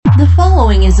The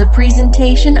following is a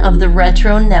presentation of the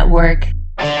Retro Network.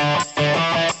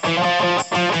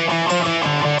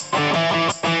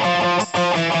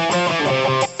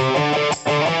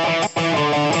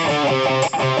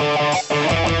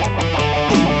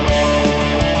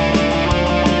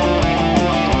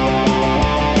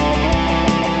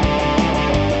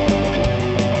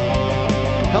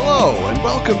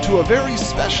 Welcome to a very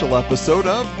special episode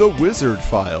of The Wizard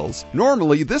Files.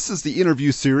 Normally, this is the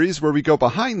interview series where we go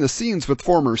behind the scenes with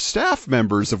former staff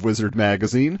members of Wizard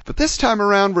Magazine, but this time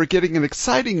around we're getting an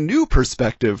exciting new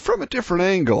perspective from a different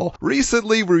angle.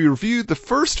 Recently, we reviewed the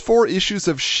first 4 issues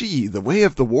of She, The Way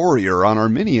of the Warrior on our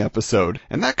mini-episode,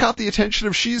 and that caught the attention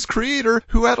of She's creator,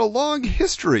 who had a long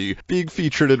history being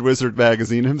featured in Wizard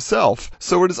Magazine himself.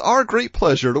 So it is our great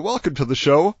pleasure to welcome to the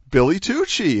show, Billy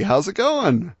Tucci. How's it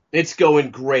going? It's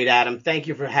going great, Adam. Thank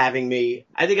you for having me.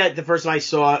 I think the first time I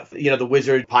saw, the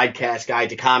Wizard Podcast Guide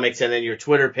to Comics and then your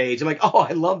Twitter page, I'm like, oh,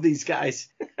 I love these guys.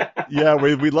 Yeah,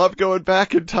 we love going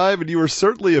back in time, and you were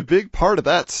certainly a big part of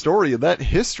that story and that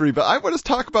history. But I want to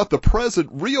talk about the present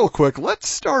real quick. Let's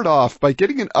start off by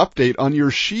getting an update on your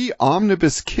She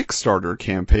Omnibus Kickstarter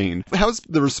campaign. How's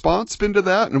the response been to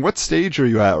that, and what stage are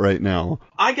you at right now?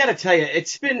 I got to tell you,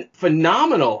 it's been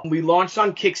phenomenal. We launched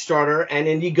on Kickstarter and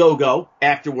Indiegogo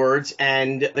afterwards,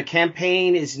 and the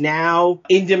campaign is now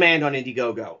in demand on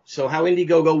Indiegogo. So how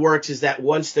Indiegogo works is that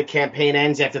once the campaign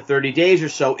ends after 30 days or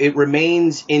so, it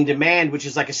remains in demand, which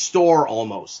is like a store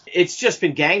almost. It's just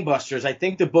been gangbusters. I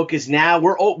think the book is now,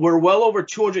 we're well over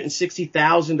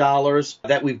 $260,000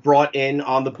 that we've brought in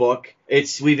on the book.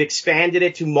 We've expanded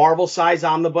it to Marvel size,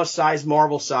 omnibus size,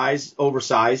 Marvel size,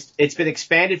 oversized. It's been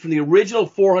expanded from the original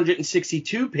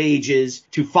 462 pages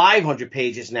to 500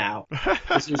 pages now.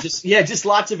 So just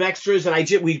lots of extras.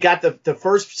 And we got the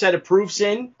first set of proofs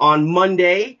in on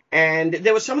Monday. And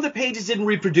there were some of the pages didn't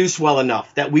reproduce well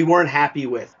enough that we weren't happy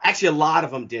with. Actually, a lot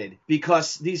of them did,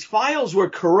 because these files were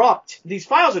corrupt. These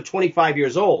files are 25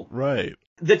 years old. Right.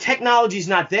 The technology's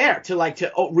not there to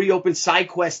reopen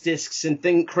SideQuest disks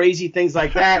and crazy things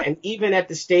like that. And even at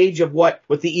the stage of what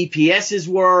the EPSs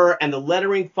were and the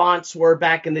lettering fonts were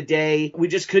back in the day, we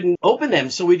just couldn't open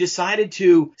them. So we decided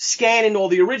to scan in all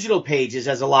the original pages,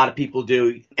 as a lot of people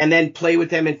do, and then play with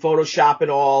them in Photoshop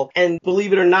and all. And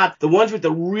believe it or not, the ones with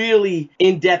the really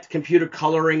in-depth computer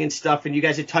coloring and stuff, and you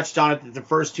guys had touched on it, that the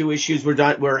first 2 issues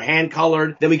were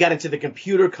hand-colored. Then we got into the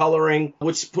computer coloring,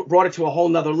 which brought it to a whole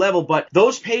nother level. But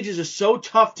those pages are so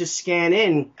tough to scan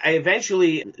in. I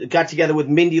eventually got together with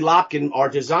Mindy Lopkin, our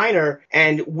designer,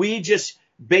 and we just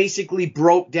basically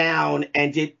broke down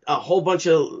and did a whole bunch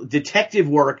of detective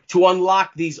work to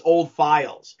unlock these old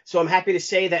files. So I'm happy to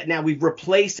say that now we've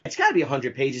replaced, it's got to be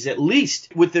 100 pages at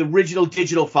least, with the original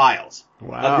digital files.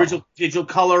 Wow. Original digital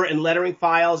color and lettering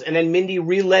files. And then Mindy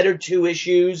re-lettered 2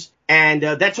 issues. And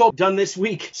that's all done this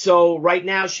week. So right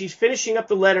now she's finishing up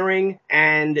the lettering,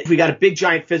 and we got a big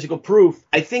giant physical proof.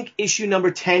 I think issue number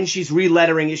 10, she's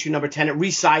re-lettering issue number 10 and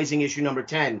resizing issue number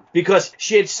 10, because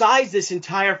she had sized this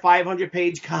entire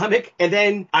 500-page comic. And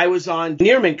then I was on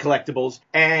Nearmint Collectibles,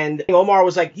 and Omar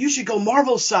was like, you should go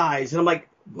Marvel size. And I'm like,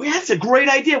 well, that's a great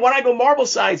idea. Why don't I go Marvel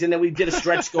size? And then we did a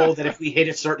stretch goal that if we hit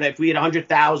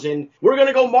 100,000, we're going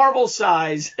to go Marvel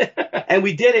size. And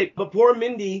we did it. But poor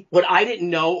Mindy, what I didn't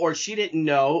know, or she didn't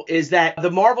know, is that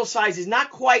the Marvel size is not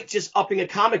quite just upping a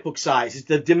comic book size.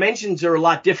 The dimensions are a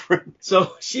lot different.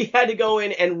 So she had to go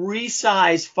in and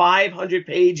resize 500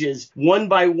 pages one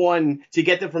by one to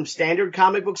get them from standard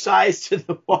comic book size to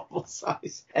the Marvel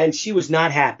size. And she was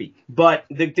not happy. But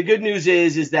the good news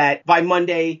is that by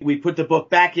Monday, we put the book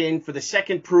back in for the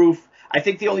second proof. I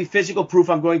think the only physical proof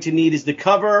I'm going to need is the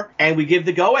cover, and we give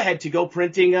the go-ahead to go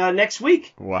printing next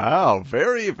week. Wow,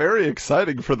 very, very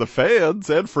exciting for the fans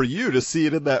and for you to see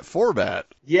it in that format.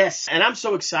 Yes, and I'm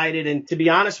so excited, and to be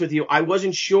honest with you, I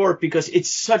wasn't sure because it's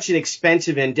such an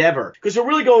expensive endeavor, because we're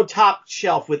really going top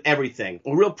shelf with everything.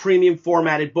 A real premium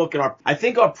formatted book, and I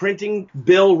think our printing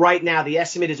bill right now, the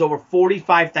estimate is over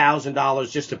 $45,000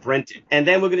 just to print it. And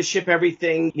then we're going to ship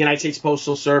everything United States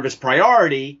Postal Service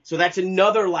priority, so that's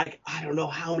another, I don't know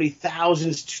how many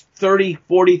thousands,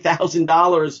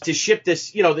 $30,000-$40,000 to ship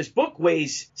this. This book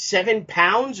weighs 7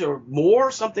 pounds or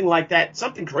more, something like that,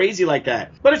 something crazy like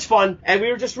that. But it's fun, and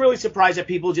we were just really surprised that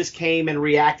people just came and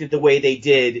reacted the way they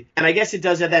did. And I guess it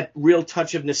does have that real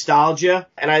touch of nostalgia.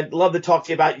 And I'd love to talk to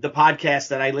you about the podcast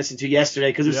that I listened to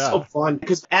yesterday, because it was so fun.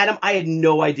 Because, Adam, I had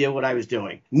no idea what I was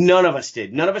doing. None of us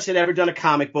did. None of us had ever done a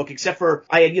comic book, except for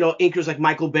I had, inkers like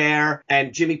Michael Baer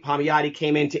and Jimmy Palmiotti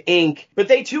came in to ink, but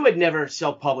they too had never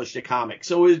self-published a comic.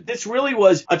 So This really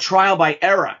was a trial by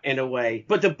error in a way.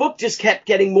 But the book just kept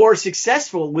getting more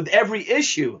successful with every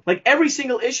issue. Like every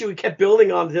single issue, it kept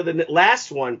building on to the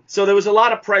last one. So there was a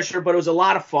lot of pressure, but it was a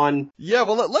lot of fun. Yeah,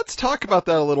 well, let's talk about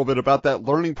that a little bit, about that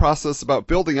learning process, about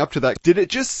building up to that. Did it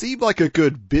just seem like a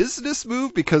good business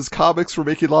move because comics were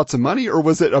making lots of money, or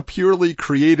was it a purely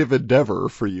creative endeavor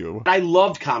for you? I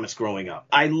loved comics growing up.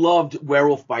 I loved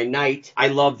Werewolf by Night. I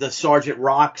loved the Sergeant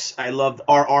Rocks. I loved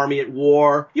Our Army at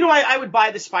War. You know, I would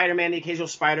buy the Spider-Man, the occasional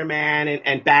Spider-Man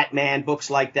and Batman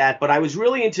books like that, but I was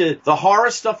really into the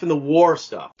horror stuff and the war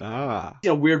stuff. Ah.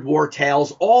 You know, Weird War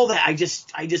Tales, all that. I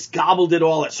just gobbled it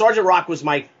all. Sergeant Rock was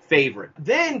my favorite.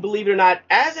 Then, believe it or not,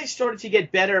 as I started to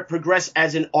get better, progress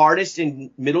as an artist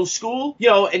in middle school, you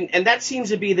know, and that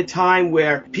seems to be the time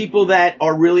where people that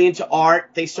are really into art,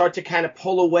 they start to kind of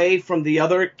pull away from the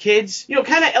other kids. You know,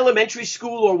 kind of elementary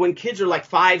school, or when kids are like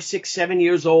 5, 6, 7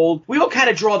 years old, we all kind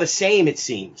of draw the same, it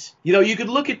seems. You know, you could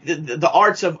look at the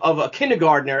arts of a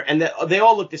kindergartner and they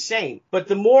all look the same. But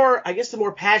the more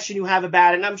passion you have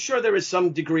about it, and I'm sure there is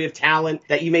some degree of talent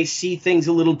that you may see things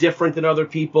a little different than other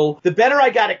people, the better I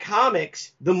got at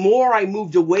comics, the more I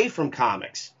moved away from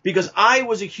comics. Because I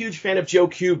was a huge fan of Joe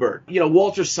Kubert, you know,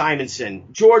 Walter Simonson,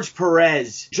 George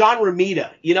Perez, John Romita,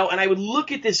 you know, and I would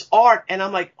look at this art and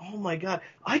I'm like, oh my God,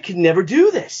 I could never do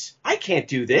this. I can't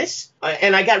do this.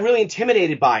 And I got really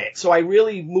intimidated by it. So I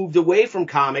really moved away from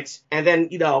comics and then,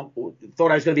 you know,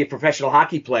 thought I was going to be a professional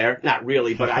hockey player. Not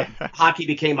really, but hockey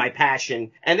became my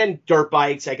passion. And then dirt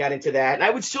bikes, I got into that. And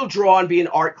I would still draw and be in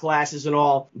art classes and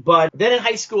all. But then in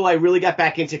high school, I really got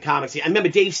back into comics. I remember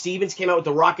Dave Stevens came out with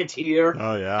The Rocketeer.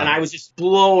 Oh, yeah. And I was just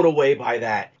blown away by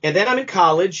that. And then I'm in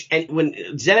college, and when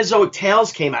Xenozoic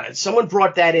Tales came out, someone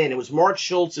brought that in. It was Mark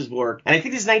Schultz's work, and I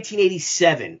think this is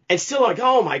 1987. And still like,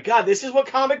 oh my God, this is what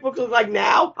comic books look like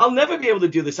now? I'll never be able to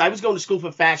do this. I was going to school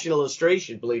for fashion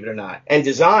illustration, believe it or not, and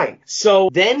design. So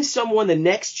then someone the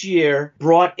next year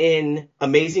brought in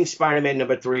Amazing Spider-Man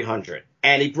number 300.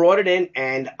 And he brought it in,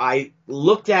 and I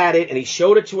looked at it, and he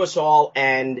showed it to us all,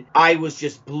 and I was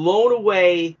just blown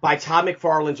away by Todd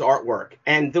McFarlane's artwork.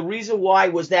 And the reason why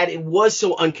was that it was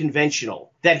so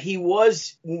unconventional, that he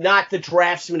was not the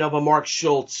draftsman of a Mark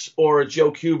Schultz or a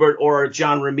Joe Kubert or a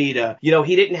John Romita. You know,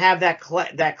 he didn't have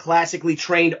that classically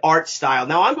trained art style.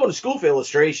 Now, I'm going to school for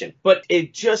illustration, but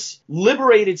it just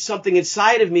liberated something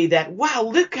inside of me that, wow,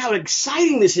 look how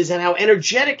exciting this is and how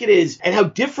energetic it is and how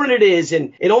different it is.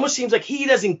 And it almost seems like he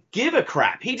doesn't give a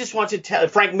crap. He just wants to tell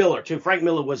Frank Miller, too. Frank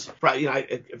Miller was, you know,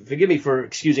 forgive me for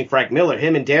excusing Frank Miller.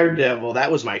 Him and Daredevil,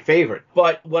 that was my favorite.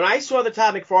 But when I saw the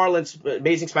Todd McFarlane's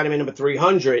Amazing Spider-Man number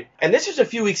 300, and this was a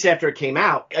few weeks after it came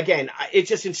out, again, it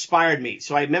just inspired me.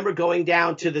 So I remember going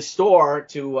down to the store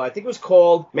to, I think it was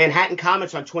called Manhattan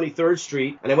Comics on 23rd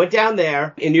Street. And I went down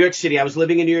there in New York City. I was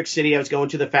living in New York City. I was going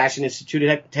to the Fashion Institute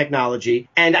of Technology.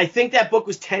 And I think that book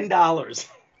was $10.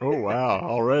 Oh, wow,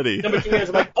 already. Number 300,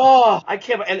 I'm like, oh, I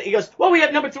can't. And he goes, well, we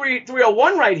have number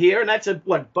 301 right here, and that's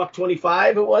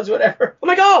 $1.25 it was, whatever. I'm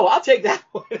like, oh, I'll take that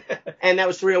one. And that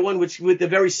was 301, which with the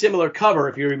very similar cover,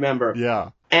 if you remember.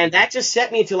 Yeah. And that just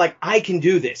set me into like, I can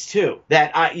do this too.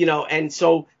 That I, you know, and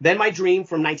so then my dream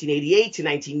from 1988 to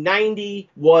 1990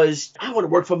 was, I want to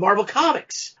work for Marvel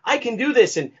Comics. I can do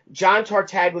this. And John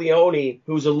Tartaglione,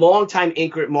 who's a longtime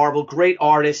inker at Marvel, great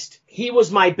artist, he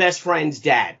was my best friend's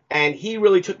dad. And he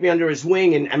really took me under his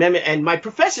wing. And my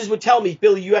professors would tell me,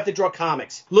 Billy, you have to draw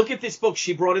comics. Look at this book.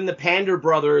 She brought in the Pander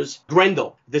brothers,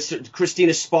 Grendel, this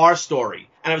Christina Spar story.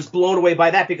 And I was blown away by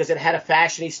that because it had a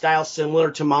fashion-y style similar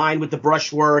to mine with the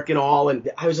brushwork and all. And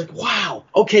I was like, wow,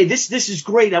 okay, this is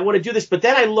great. I want to do this. But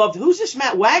then I loved, who's this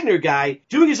Matt Wagner guy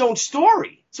doing his own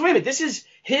story? So wait a minute, this is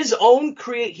his own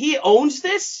he owns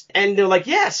this? And they're like,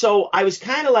 yeah. So I was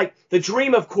kind of like, the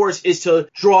dream, of course, is to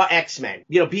draw X-Men,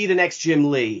 you know, be the next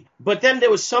Jim Lee. But then there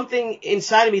was something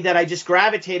inside of me that I just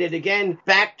gravitated again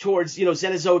back towards, you know,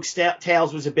 Xenozoic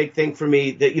Tales was a big thing for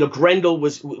me. That, you know, Grendel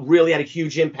really had a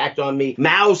huge impact on me.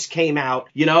 Mouse came out,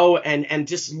 you know, and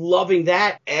just loving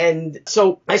that. And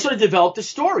so I sort of developed a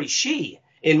story, She,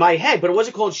 in my head, but it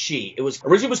wasn't called She.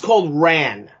 Originally it was called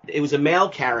Ran. It was a male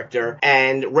character,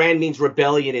 and Ran means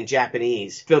rebellion in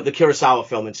Japanese. The Kurosawa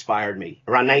film inspired me.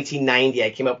 Around 1990,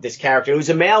 I came up with this character. It was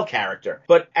a male character.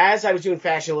 But as I was doing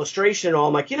fashion illustration and all,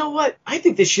 I'm like, you know what? I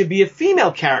think this should be a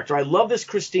female character. I love this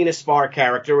Christina Spar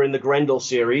character in the Grendel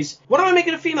series. What am I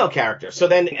making a female character? So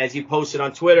then, as you posted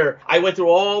on Twitter, I went through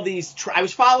all these, I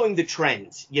was following the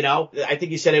trends, you know? I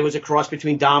think you said it was a cross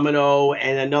between Domino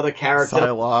and another character.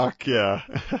 Psylocke, yeah.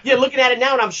 Yeah, looking at it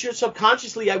now, and I'm sure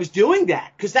subconsciously I was doing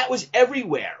that because that was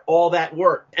everywhere, all that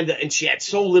work. And she had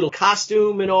so little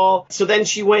costume and all. So then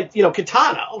she went,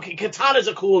 Katana. Okay, Katana's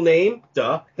a cool name.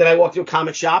 Duh. Then I walked to a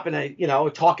comic shop and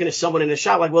talking to someone in the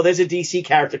shop, like, well, there's a DC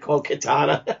character called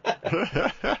Katana.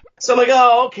 So I'm like,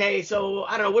 oh, okay. So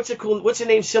I don't know, what's a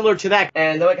name similar to that?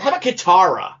 And they're like, how about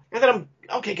Katara? And then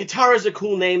okay, Katara's a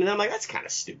cool name. And then I'm like, that's kind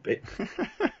of stupid.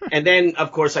 And then,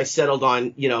 of course, I settled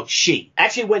on, she.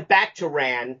 Actually went back to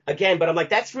Ran again, but I'm like,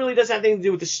 that really doesn't have anything to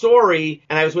do with the story.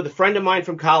 And I was with a friend of mine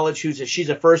from college she's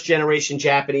a first-generation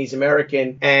Japanese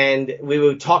American. And we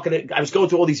were talking, I was going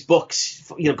through all these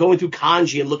books, going through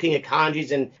kanji and looking at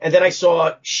kanjis. And then I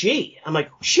saw she. I'm like,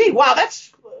 she, wow,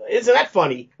 isn't that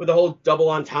funny? With the whole double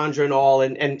entendre and all.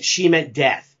 And she meant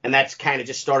death. And that's kind of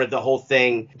just started the whole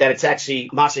thing that it's actually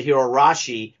Masahiro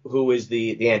Arashi, who is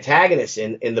the antagonist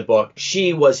in the book.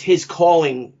 She was his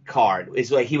calling card.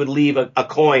 It's like he would leave a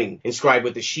coin inscribed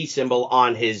with the she symbol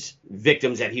on his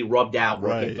victims that he rubbed out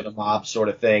working for the mob sort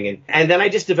of thing. And then I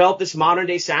just developed this modern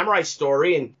day samurai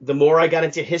story. And the more I got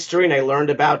into history and I learned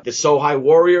about the Sohei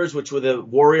warriors, which were the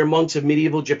warrior monks of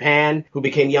medieval Japan who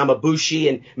became Yamabushi.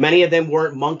 And many of them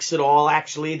weren't monks at all,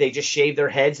 actually. They just shaved their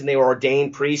heads and they were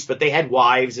ordained priests, but they had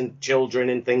wives and children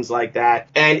and things like that.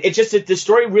 And it just, the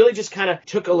story really just kind of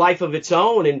took a life of its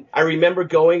own. And I remember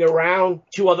going around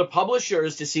to other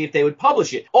publishers to see if they would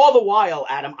publish it. All the while,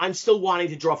 Adam, I'm still wanting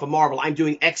to draw for Marvel. I'm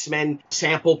doing X-Men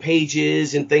sample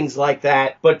pages and things like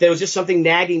that. But there was just something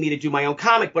nagging me to do my own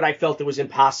comic, but I felt it was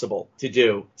impossible to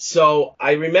do. So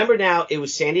I remember now, it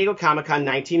was San Diego Comic-Con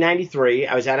 1993.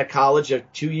 I was out of college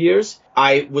of 2 years.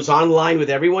 I was online with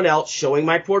everyone else showing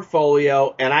my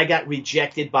portfolio, and I got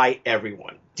rejected by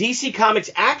everyone. DC Comics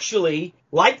actually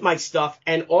liked my stuff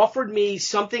and offered me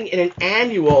something in an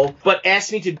annual, but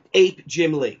asked me to ape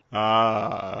Jim Lee.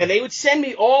 And they would send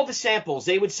me all the samples.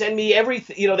 They would send me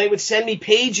everything. They would send me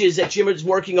pages that Jim was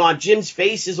working on. Jim's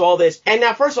faces, all this. And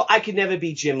now, first of all, I could never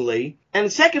be Jim Lee.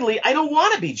 And secondly, I don't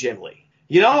want to be Jim Lee.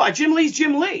 Jim Lee's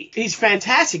Jim Lee. He's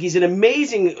fantastic. He's an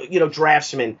amazing,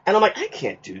 draftsman. And I'm like, I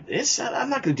can't do this. I'm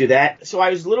not going to do that. So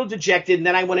I was a little dejected. And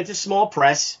then I went into small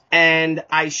press and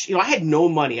I had no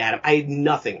money, Adam. I had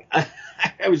nothing.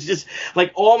 I was just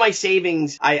like all my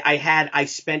savings I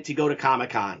spent to go to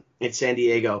Comic-Con in San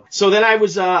Diego. So then I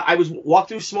was walked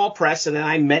through small press and then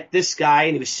I met this guy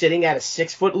and he was sitting at a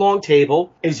 6-foot long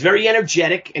table and he was very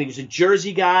energetic and he was a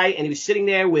Jersey guy and he was sitting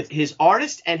there with his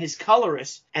artist and his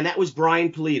colorist and that was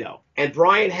Brian Pulido. And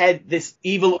Brian had this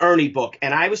Evil Ernie book.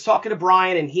 And I was talking to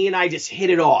Brian and he and I just hit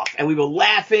it off. And we were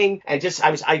laughing and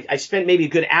I spent maybe a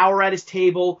good hour at his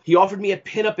table. He offered me a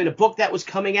pinup in a book that was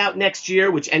coming out next year,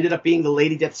 which ended up being the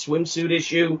Lady Death swimsuit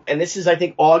issue. And this is, I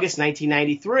think, August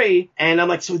 1993. And I'm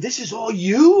like, so this is all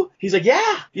you? He's like,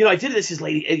 yeah. I did this as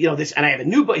Lady, this, and I have a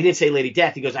new book. He didn't say Lady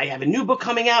Death. He goes, I have a new book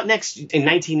coming out in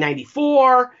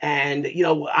 1994. And,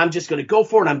 I'm just going to go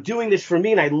for it. I'm doing this for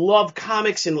me. And I love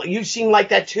comics. And you seem like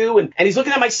that too. And he's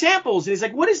looking at my samples and he's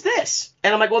like, what is this?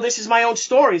 And I'm like, well, this is my own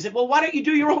story. He's like, well, why don't you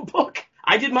do your own book?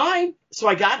 I did mine. So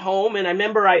I got home and I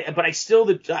remember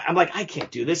I'm like, I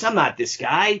can't do this. I'm not this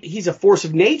guy. He's a force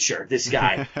of nature, this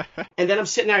guy. And then I'm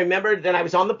sitting there. I remember then I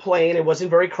was on the plane. It wasn't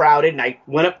very crowded. And I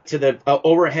went up to the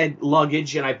overhead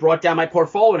luggage and I brought down my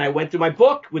portfolio and I went through my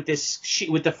book with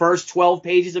with the first 12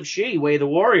 pages of She, Way of the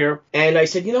Warrior. And I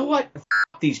said, you know what? F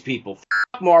these people.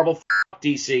 F Marvel. F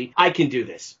DC. I can do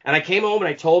this. And I came home and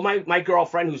I told my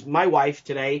girlfriend, who's my wife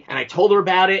today, and I told her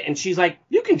about it. And she's like,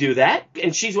 you can do that.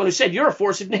 And she's the one who said, you're a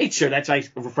force of nature. That's how I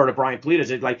refer to Brian Pulido.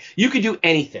 It's like, you can do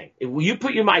anything. If you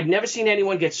put your mind, I've never seen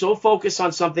anyone get so focused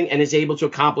on something and is able to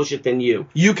accomplish it than you.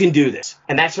 You can do this.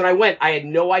 And that's when I went. I had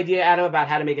no idea, Adam, about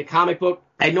how to make a comic book.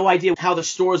 I had no idea how the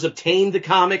stores obtained the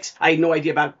comics. I had no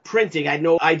idea about printing. I had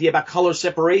no idea about color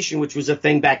separation, which was a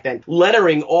thing back then.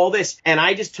 Lettering, all this. And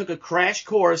I just took a crash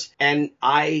course and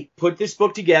I put this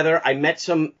book together. I met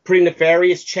some pretty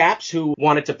nefarious chaps who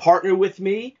wanted to partner with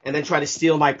me and then try to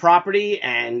steal my property.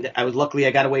 And luckily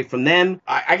I got away from them.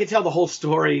 I could tell the whole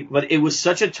story, but it was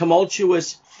such a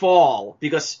tumultuous fall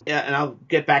because, and I'll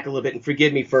get back a little bit and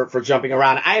forgive me for jumping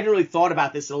around. I hadn't really thought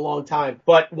about this in a long time,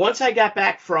 but once I got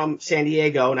back from San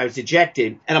Diego and I was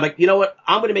dejected and I'm like, you know what?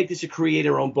 I'm going to make this a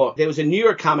creator-owned book. There was a New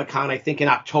York Comic-Con, I think in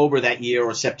October that year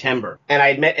or September. And I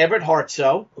had met Everett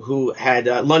Hartsoe, who had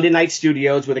London Night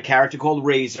Studios with a character called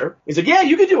Razor. He's like, yeah,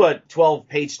 you could do a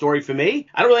 12-page story for me.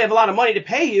 I don't really have a lot of money to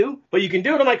pay you, but you can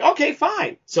do it. I'm like, okay,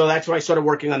 fine. So that's when I started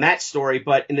working on that story.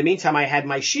 But in the meantime, I had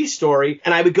my She story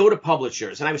and I would go to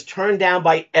publishers and I was turned down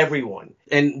by everyone.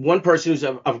 And one person who's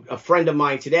a friend of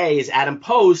mine today is Adam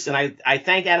Post, and I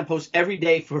thank Adam Post every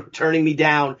day for turning me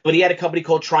down. But he had a company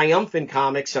called Triumphant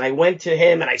Comics, and I went to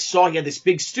him, and I saw he had this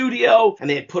big studio, and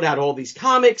they had put out all these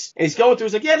comics. And he's going through,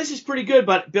 he's like, yeah, this is pretty good,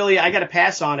 but Billy, I got to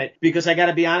pass on it because I got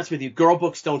to be honest with you, girl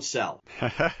books don't sell.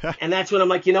 And that's when I'm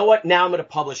like, you know what? Now I'm going to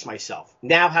publish myself.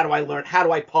 Now how do I learn? How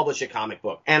do I publish a comic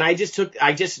book? And I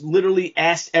just literally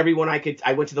asked everyone I could.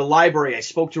 I went to the library. I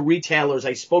spoke to retailers.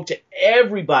 I spoke to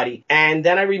everybody. And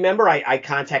then I remember I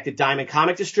contacted Diamond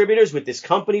Comic Distributors with this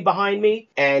company behind me.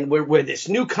 And we're this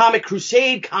new comic,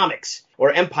 Crusade Comics.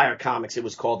 Or Empire Comics, it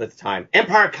was called at the time.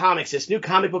 Empire Comics, this new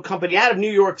comic book company out of New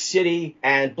York City,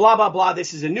 and blah, blah, blah.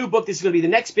 This is a new book. This is going to be the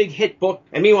next big hit book.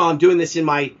 And meanwhile, I'm doing this in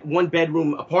my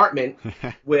one-bedroom apartment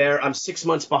where I'm 6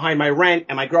 months behind my rent,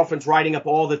 and my girlfriend's writing up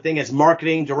all the thing as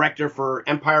marketing director for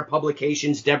Empire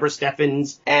Publications, Deborah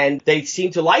Steffens, and they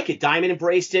seemed to like it. Diamond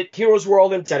embraced it. Heroes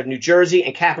World out of New Jersey,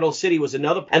 and Capital City was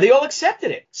another, and they all accepted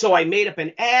it. So I made up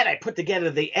an ad. I put together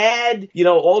the ad,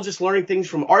 all just learning things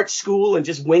from art school and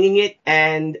just winging it.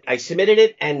 And I submitted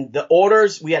it, and the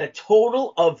orders, we had a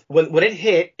total of, when it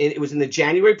hit, it was in the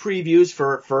January previews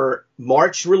for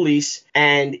March release,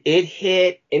 and it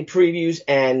hit in previews,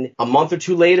 and a month or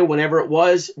two later, whenever it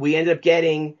was, we ended up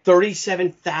getting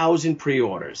 37,000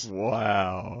 pre-orders.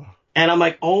 Wow. And I'm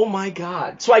like, oh my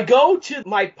God. So I go to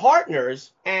my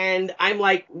partners and I'm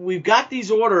like, we've got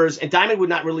these orders, and Diamond would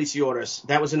not release the orders.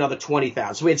 That was another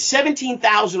 20,000. So we had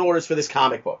 17,000 orders for this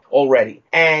comic book already.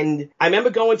 And I remember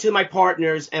going to my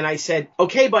partners and I said,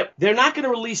 okay, but they're not going to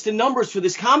release the numbers for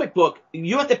this comic book.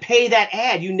 You have to pay that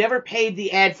ad. You never paid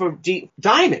the ad for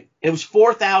Diamond. It was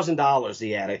 $4,000,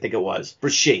 the ad, I think it was, for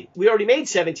She. We already made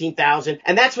 $17,000,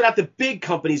 and that's without the big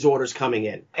companies' orders coming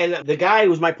in. And the guy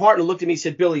who was my partner looked at me and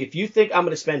said, Billy, if you think I'm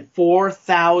going to spend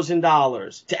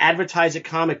 $4,000 to advertise a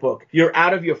comic book, you're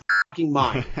out of your fucking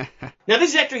mind. Now,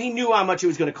 this is after he knew how much it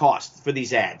was going to cost for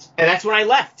these ads. And that's when I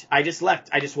left. I just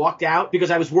left. I just walked out because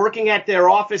I was working at their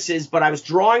offices, but I was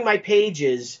drawing my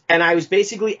pages, and I was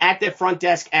basically at their front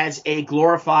desk as a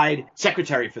glorified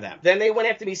secretary for them. Then they went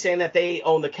after me saying that they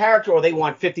own the character, or they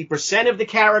want 50% of the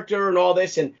character and all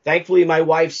this. And thankfully, my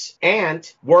wife's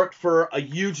aunt worked for a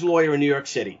huge lawyer in New York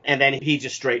City. And then he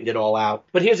just straightened it all out.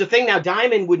 But here's the thing now,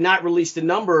 Diamond would not release the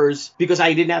numbers because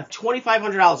I didn't have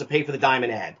 $2,500 to pay for the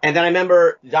Diamond ad. And then I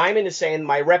remember Diamond is saying,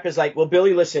 my rep is like, well,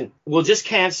 Billy, listen, we'll just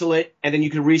cancel it, and then you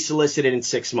can resolicit it in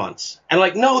 6 months. And I'm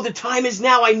like, no, the time is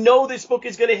now. I know this book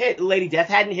is going to hit. Lady Death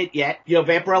hadn't hit yet.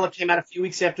 Vampirella came out a few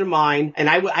weeks after mine, and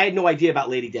I had no idea about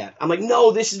Lady Death. I'm like,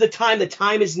 no, this is the time. The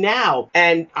time is now.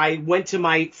 And I went to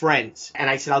my friends, and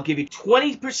I said, I'll give you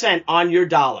 20% on your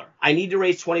dollar. I need to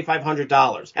raise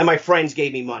 $2,500. And my friends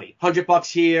gave me money.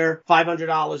 $100 here,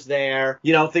 $500 there,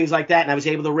 things like that. And I was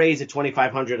able to raise it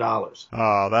 $2,500.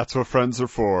 Oh, that's what friends are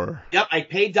for. Yep. I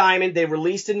paid Diamond. They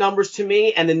released the numbers to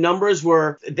me, and the numbers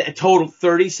were a total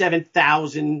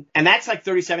 $37,000. And that's like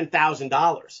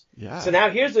 $37,000. Yeah. So now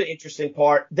here's the interesting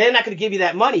part. They're not going to give you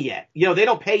that money yet. They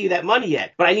don't pay you that money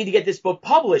yet. But I need to get this book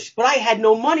published. But I had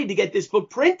no money to get this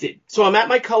book printed. So I'm at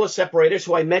my color separator.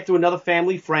 So I met through another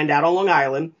family friend out on Long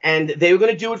Island. And they were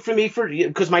going to do it for me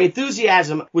because my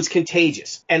enthusiasm was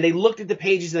contagious. And they looked at the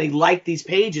pages and they liked these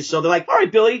pages. So they're like, all right,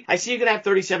 Billy, I see you're going to have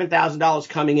 $37,000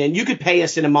 coming in. You could pay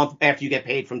us in a month after you get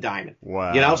paid from Diamond.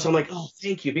 Wow. So I'm like, oh,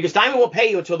 thank you. Because Diamond won't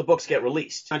pay you until the books get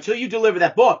released. Until you deliver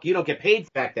that book, you don't get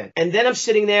paid back then. And then I'm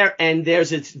sitting there, and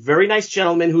there's a very nice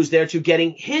gentleman who's there to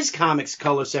getting his comics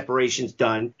color separations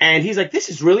done. And he's like, this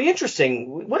is really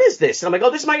interesting. What is this? And I'm like,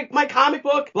 oh, this is my comic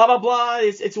book, blah, blah, blah.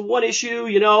 It's a one issue,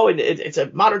 and it's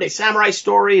a modern day samurai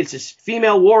story. It's this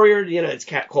female warrior, it's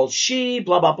called She,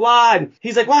 blah, blah, blah. And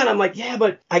he's like, wow. And I'm like, yeah,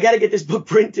 but I got to get this book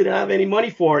printed. I don't have any money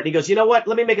for it. And he goes, you know what?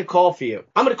 Let me make a call for you.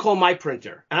 I'm going to call my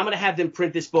printer, and I'm going to have them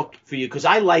print this book for you because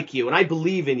I like you and I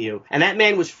believe in you. And that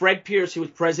man was Fred Pierce, who was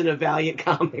president of Valiant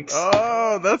Comics.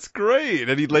 Oh, that's great.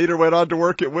 And he later went on to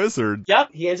work at Wizard. Yep.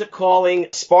 He ends up calling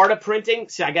Sparta Printing.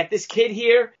 So I got this kid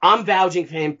here. I'm vouching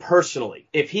for him personally.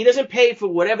 If he doesn't pay for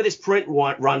whatever this print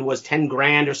run was, 10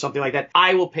 grand or something like that,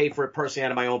 I will pay for it personally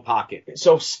out of my own pocket.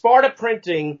 So Sparta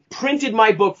Printing printed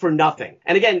my book for nothing.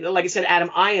 And again, like I said, Adam,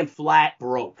 I am flat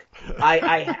broke. Like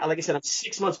I said, I'm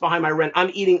 6 months behind my rent.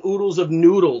 I'm eating oodles of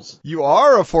noodles. You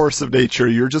are a force of nature.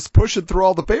 You're just pushing through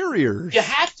all the barriers. You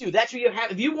have to. That's what you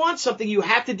have. If you want something, you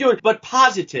have to do it, but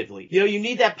positively. You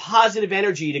need that positive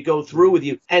energy to go through with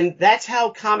you. And that's how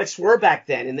comics were back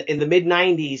then in the mid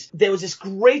 90s. There was this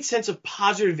great sense of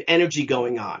positive energy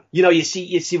going on. You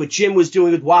see what Jim was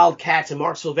doing with Wildcats and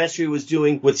Mark Silvestri was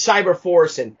doing with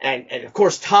Cyberforce and of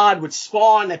course Todd with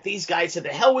Spawn, that these guys said, the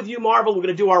hell with you, Marvel. We're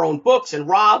going to do our own books. And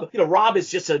Rob Rob is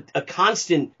just a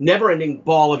constant, never-ending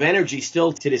ball of energy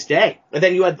still to this day. And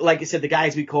then you had, like I said, the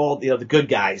guys we called, the good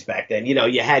guys back then.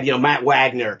 You had, Matt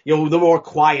Wagner, the more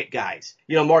quiet guys.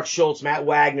 Mark Schultz, Matt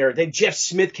Wagner. Then Jeff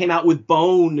Smith came out with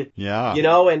Bone. Yeah.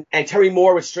 And Terry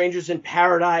Moore with Strangers in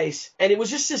Paradise. And it was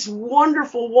just this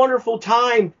wonderful, wonderful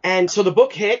time. And so the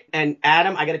book hit. And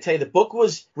Adam, I got to tell you, the book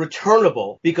was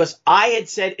returnable because I had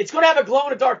said, it's going to have a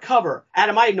glow-in-the-dark cover.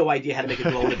 Adam, I had no idea how to make a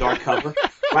glow-in-the-dark cover.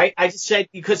 Right? I just said,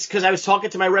 because I was talking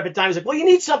to my rep at times, like, well, you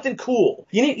need something cool.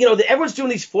 You need, everyone's doing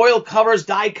these foil covers,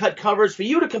 die-cut covers. For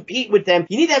you to compete with them,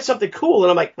 you need to have something cool.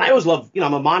 And I'm like, I always love,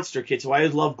 I'm a monster kid, so I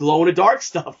always love glow-in-the-dark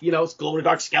stuff. It's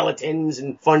glow-in-the-dark skeletons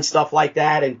and fun stuff like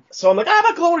that. And so I'm like, how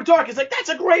about glow-in-the-dark? It's like, that's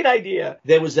a great idea.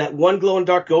 There was that one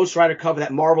glow-in-the-dark Ghost Rider cover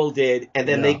that Marvel did, and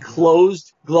then they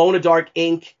closed glow-in-the-dark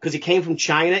ink because it came from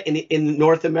China in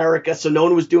North America, so no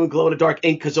one was doing glow-in-the-dark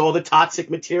ink because all the toxic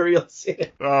materials in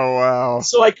it. Oh, wow.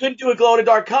 So I couldn't do a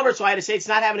glow-in-the-dark cover, so I had to say it's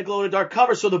not having a glow-in-the-dark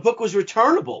cover, so the book was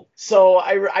returnable. So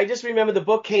I just remember the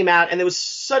book came out, and there was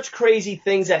such crazy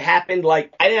things that happened.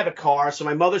 Like, I didn't have a car, so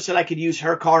my mother said I could use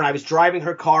her car, and I was driving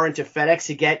her car into FedEx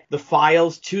to get the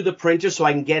files to the printer so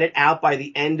I can get it out by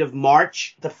the end of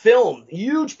March. The film,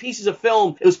 huge pieces of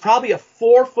film, it was probably a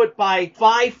 4-foot by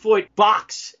 5-foot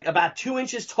box, about 2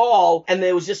 inches tall, and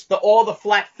there was just all the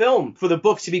flat film for the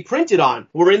books to be printed on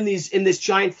were in this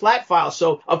giant flat file.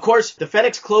 So, of course, the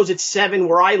FedEx closed at 7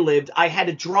 where I lived. I had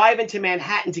to drive into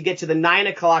Manhattan to get to the 9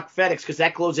 o'clock FedEx because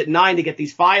that closed at 9 to get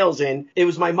these files in. It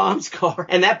was my mom's car,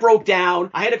 and that broke down.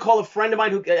 I had to call a friend of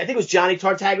mine who, I think it was Johnny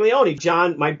Tartaglione.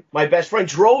 John, my best friend,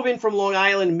 drove in from Long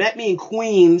Island, met me in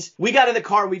Queens. We got in the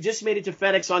car. We just made it to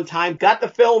FedEx on time, got the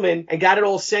film in, and got it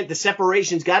all sent, the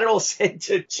separations, got it all sent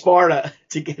to Sparta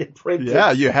to get it printed.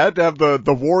 Yeah, you had to have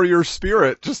the warrior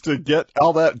spirit just to get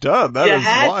all that done. That is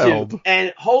wild.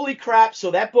 And holy crap,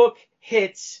 so that book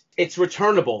hits, it's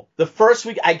returnable. The first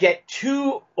week I get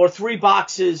 2 or 3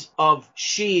 boxes of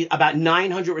about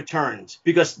 900 returns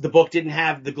because the book didn't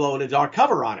have the glow-in-the-dark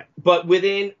cover on it. But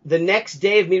within the next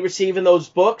day of me receiving those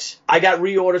books, I got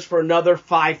reorders for another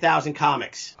 5,000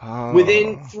 comics. Oh.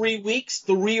 Within 3 weeks,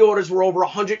 the reorders were over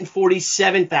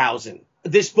 147,000.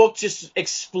 This book just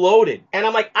exploded. And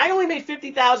I'm like, I only made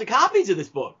 50,000 copies of this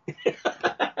book.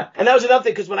 And that was another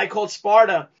thing, because when I called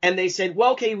Sparta and they said,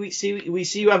 well, okay, we see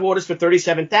you have orders for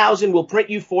 37,000. We'll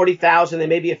print you 40,000. There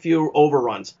may be a few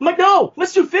overruns. I'm like, no,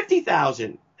 let's do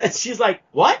 50,000. And she's like,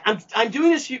 what? I'm doing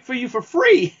this for you for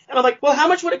free. And I'm like, well, how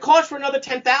much would it cost for another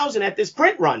 10,000 at this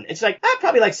print run? And she's like,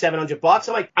 probably like $700.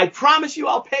 I'm like, I promise you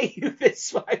I'll pay you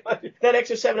this $500, that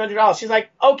extra $700. She's like,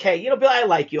 okay, Bill, I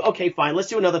like you. Okay, fine. Let's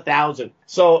do another 1,000.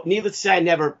 So needless to say, I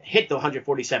never hit the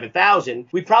 147,000.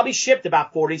 We probably shipped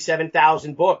about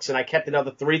 47,000 books, and I kept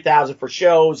another 3,000 for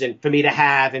shows and for me to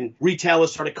have. And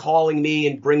retailers started calling me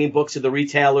and bringing books to the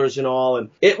retailers and all.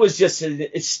 And it was just an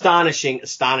astonishing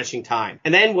time.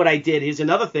 And then what I did, here's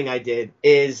another thing I did,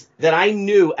 is that I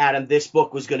knew, Adam, this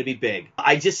book was going to be big.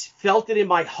 I just felt it in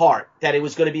my heart that it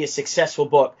was going to be a successful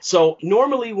book. So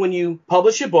normally when you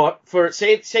publish a book, for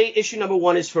say issue number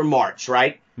 1 is for March,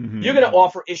 right? Mm-hmm. You're going to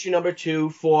offer issue number 2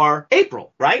 for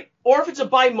April, right? Or if it's a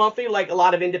bi-monthly, like a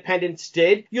lot of independents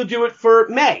did, you'll do it for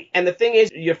May. And the thing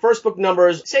is, your first book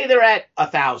numbers, say they're at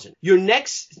 1,000. Your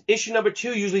next issue number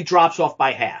 2 usually drops off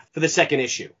by half for the second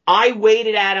issue. I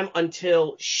waited, Adam,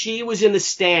 until she was in the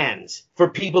stands for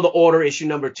people to order issue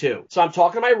number 2. So I'm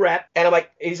talking to my rep, and I'm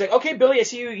like, he's like, okay, Billy, I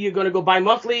see you're going to go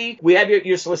bi-monthly. We have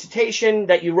your solicitation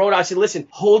that you wrote. I said, listen,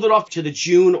 hold it off to the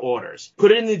June orders.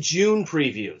 Put it in the June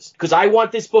previews, because I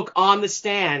want this book on the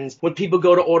stands when people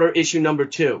go to order issue number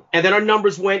 2. And then our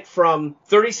numbers went from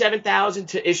 37,000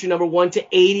 to issue number 1 to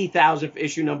 80,000 for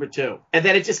issue number 2. And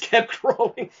then it just kept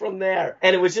growing from there.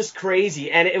 And it was just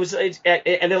crazy. And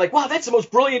and they're like, wow, that's the most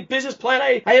brilliant business plan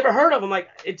I ever heard of. I'm like,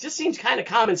 it just seems kind of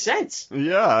common sense.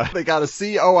 Yeah. They got to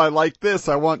see, oh, I like this.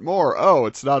 I want more. Oh,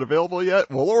 it's not available yet.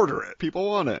 We'll order it. People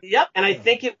want it. Yep. And I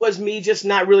think it was me just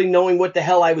not really knowing what the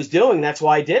hell I was doing. That's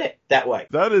why I did it that way.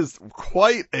 That is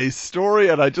quite a story.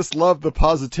 And I just love the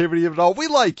positivity of it all. We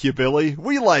like you, Billy.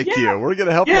 We like you. We're going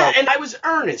to help you out. Yeah, and I was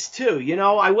earnest, too.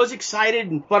 I was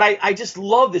excited, but I just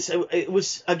love this. It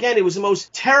was the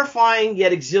most terrifying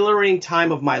yet exhilarating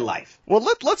time of my life. Well,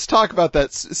 let's talk about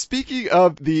that. Speaking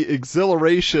of the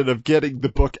exhilaration of getting the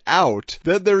book out,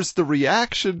 then there's the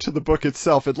reaction to the book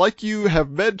itself. And like you have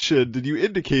mentioned and you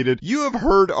indicated, you have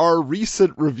heard our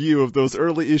recent review of those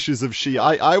early issues of She.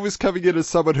 I was coming in as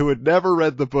someone who had never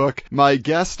read the book. My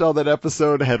guest on that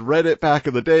episode had read it back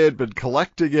in the day, had been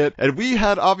collecting it, and we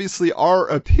had obviously our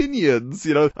opinions,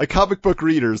 comic book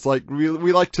readers, like we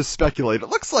like to speculate. It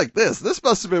looks like this. This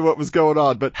must have been what was going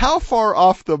on. But how far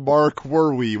off the mark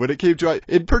were we when it came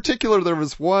In particular, there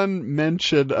was one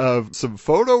mention of some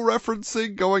photo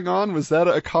referencing going on. Was that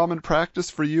a common practice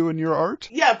for you in your art?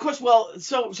 Yeah, of course. Well,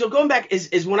 so going back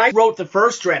is when I wrote the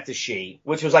first draft of She,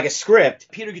 which was like a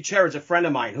script, Peter Gutierrez, a friend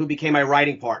of mine who became my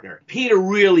writing partner, Peter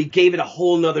really gave it a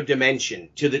whole nother dimension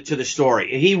to the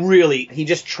story. He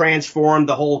just transformed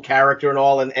the whole character and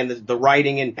all, and the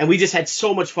writing, and we just had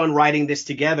so much fun writing this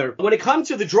together. When it comes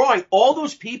to the drawing, all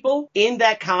those people in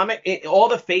that comic, all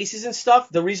the faces and stuff,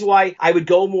 the reason why I would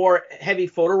go more heavy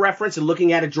photo reference and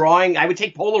looking at a drawing, I would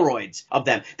take Polaroids of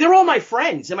them. They're all my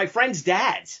friends and my friends'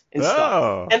 dads and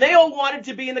stuff. And they all wanted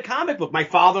to be in the comic book. My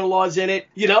father-in-law's in it,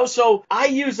 so I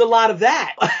used a lot of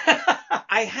that.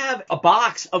 I have a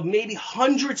box of maybe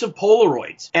hundreds of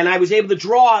Polaroids, and I was able to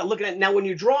draw, looking at, now when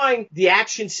you're drawing the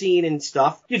action scene and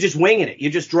stuff, you're just winging it.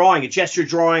 You're just drawing it, gesture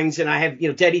drawings, and I have,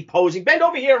 Debbie posing, bend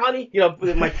over here, honey,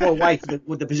 with my poor wife,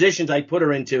 with the positions I put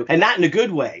her into, and not in a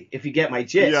good way, if you get my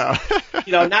gist.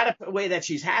 Yeah. Not a way that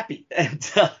she's happy.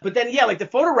 But then, like the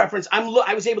photo reference,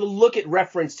 I was able to look at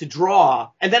reference to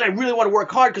draw, and then I really want to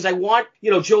work hard because I want,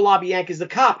 Joe LaBianca's the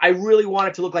cop. I really want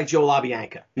it to look like Joe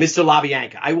LaBianca, Mr.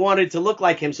 LaBianca. I wanted it to look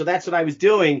like him, so that's what I was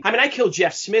doing. I mean, I killed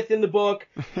Jeff Smith in the book.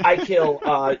 I kill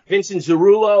Vincent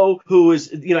Zarullo, who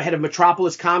is, head of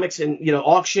Metropolis Comics and,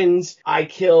 auctions. I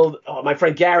killed my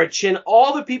friend Garrett Chin.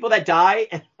 All the people that die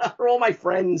are all my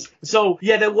friends. So,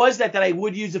 yeah, there was that I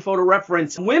would use the photo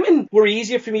reference. Women were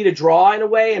easier for me to draw in a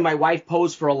way, and my wife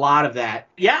posed for a lot of that.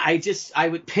 Yeah, I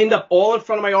would pinned up all in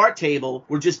front of my art table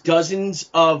were just dozens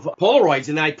of Polaroids,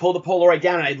 and then I'd pull the Polaroid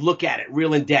down and I'd look at it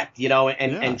real in depth,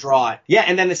 and draw it. Yeah,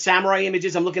 and then the samurai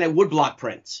images, I'm looking at woodblock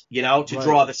prints, to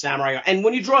draw the samurai. And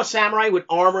when you draw a samurai with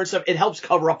armor and stuff, it helps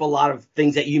cover up a lot of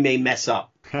things that you may mess up.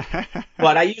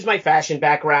 But I use my fashion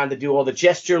background to do all the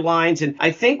gesture lines, and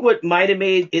I think what might have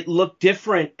made it look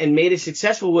different and made it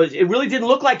successful was it really didn't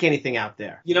look like anything out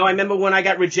there. I remember when I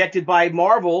got rejected by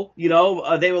Marvel,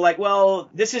 they were like, well,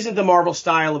 this isn't the Marvel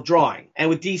style of drawing. And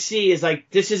with DC, is like,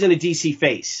 this isn't a DC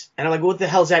face. And I'm like, what the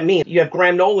hell does that mean? You have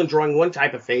Graham Nolan drawing one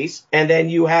type of face, and then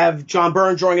you have John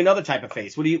Byrne drawing another type of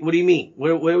face. What do you mean?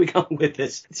 Where are we going with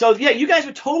this? So, yeah, you guys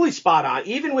were totally spot on.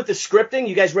 Even with the scripting,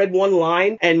 you guys read one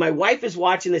line, and my wife is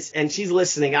watching this and she's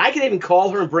listening. I can even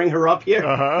call her and bring her up here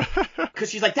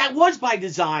because she's like, that was by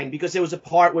design, because there was a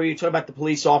part where you talk about the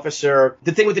police officer,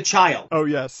 the thing with the child. Oh,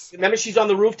 yes. Remember, she's on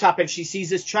the rooftop and she sees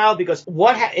this child because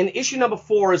in issue number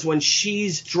 4 is when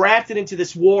she's drafted into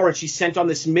this war and she's sent on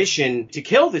this mission to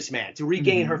kill this man, to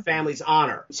regain her family's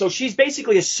honor. So she's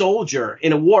basically a soldier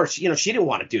in a war. She didn't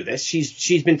want to do this.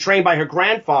 She's been trained by her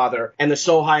grandfather and the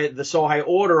Sohai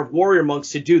Order of warrior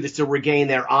monks to do this, to regain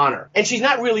their honor. And she's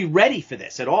not really ready for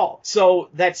this at all. So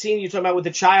that scene you're talking about with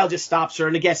the child just stops her.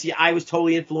 And I guess, I was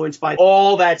totally influenced by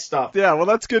all that stuff. Yeah, well,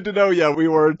 that's good to know. Yeah, we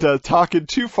weren't talking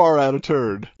too far out of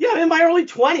turn. Yeah, I'm in my early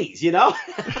 20s,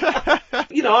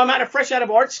 I'm fresh out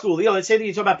of art school. Let's say that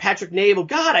you talk about Patrick Nagel.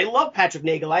 God, I love Patrick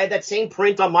Nagel. I had that same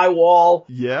print on my wall.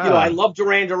 Yeah. I love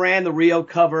Duran Duran, the Rio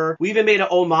cover. We even made an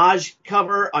homage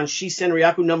cover on Shi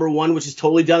Senryaku #1, which is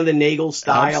totally done in the Nagel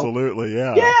style. Absolutely,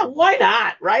 yeah. Yeah, why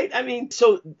not, right? I mean,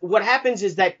 so what happens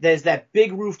is that there's that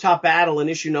big rooftop battle in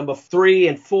issue number 3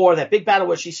 and 4, that big battle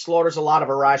where she slaughters a lot of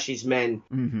Arashi's men.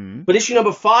 Mm-hmm. But issue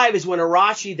number 5 is when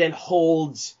Arashi then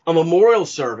holds a memorial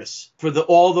service for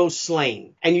all those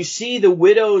slain. And you see the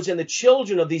widows and the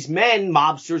children of these men,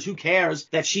 mobsters, who cares,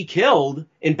 that she killed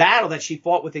in battle, that she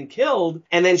fought with and killed.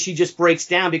 And then she just breaks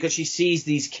down because she sees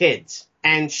these kids.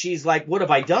 And she's like, what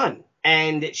have I done?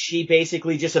 And she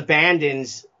basically just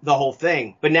abandons the whole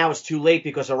thing. But now it's too late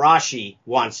because Arashi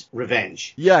wants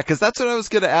revenge. Yeah, because that's what I was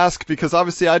going to ask, because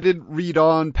obviously I didn't read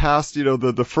on past,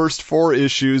 the first 4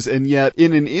 issues, and yet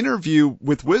in an interview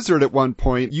with Wizard at one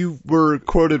point, you were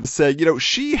quoted saying,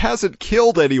 she hasn't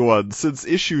killed anyone since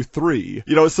issue 3.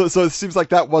 So it seems like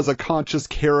that was a conscious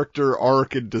character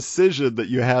arc and decision that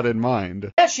you had in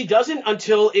mind. Yeah, she doesn't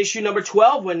until issue number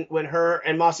 12 when her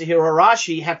and Masahiro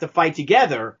Arashi have to fight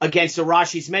together against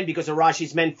Arashi's men, because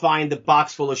Arashi's men find the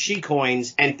box full of She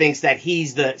coins and thinks that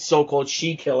he's the so-called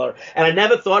She killer. And I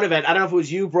never thought of it. I don't know if it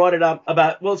was you brought it up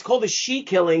about, well, it's called the She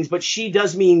killings, but She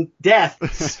does mean death.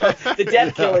 So the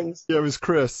death killings. Yeah, it was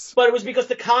Chris. But it was because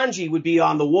the kanji would be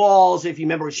on the walls. If you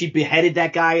remember, she beheaded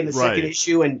that guy in the second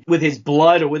issue, and with his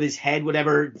blood or with his head,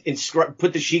 whatever,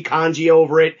 put the She kanji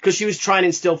over it, because she was trying to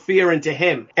instill fear into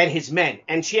him and his men.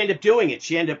 And she ended up doing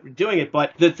it.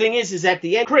 But the thing is at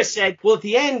the end, Chris said, well, at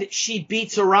the end, she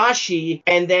beats Arashi,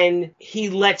 and then he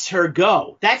lets her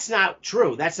go. That's not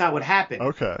true. That's not what happened.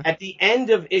 Okay. At the end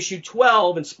of issue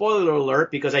 12, and spoiler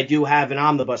alert, because I do have an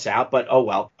omnibus out, but oh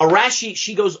well. Arashi,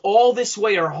 she goes all this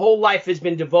way. Her whole life has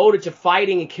been devoted to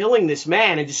fighting and killing this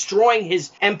man and destroying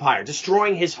his empire,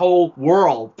 destroying his whole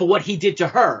world for what he did to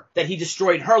her, that he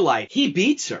destroyed her life. He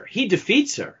beats her. He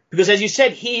defeats her. Because as you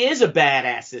said, he is a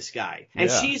badass, this guy. And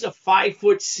she's a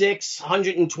 5'6",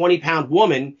 120-pound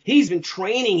woman. He's been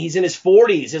training. He's in his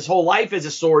 40s, his whole life as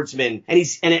a swordsman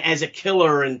and as a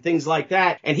killer and things like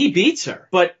that. And he beats her.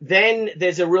 But then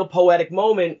there's a real poetic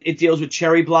moment. It deals with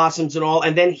cherry blossoms and all.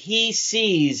 And then he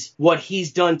sees what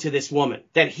he's done to this woman,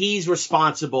 that he's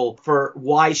responsible for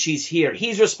why she's here.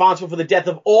 He's responsible for the death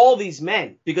of all these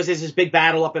men, because there's this big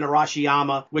battle up in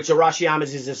Arashiyama, which Arashiyama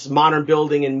is this modern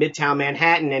building in Midtown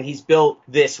Manhattan. And he's built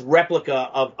this replica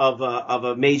of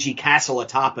a Meiji castle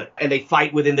atop it, and they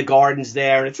fight within the gardens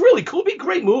there. And it's really cool. It'll be a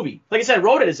great movie. Like I said,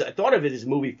 I thought of it as a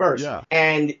movie first. Yeah.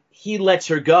 And he lets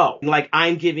her go. Like,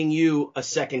 I'm giving you a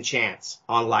second chance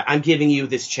on life. I'm giving you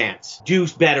this chance. Do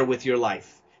better with your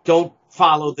life. Don't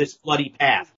follow this bloody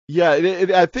path. Yeah,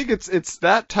 I think it's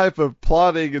that type of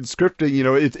plotting and scripting. You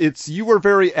know, it's you were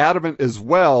very adamant as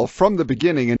well from the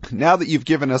beginning, and now that you've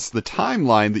given us the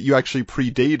timeline that you actually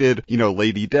predated, you know,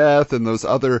 Lady Death and those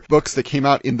other books that came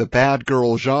out in the bad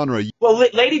girl genre. Well,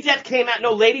 Lady Death came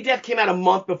out a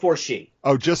month before she.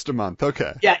 Oh, just a month.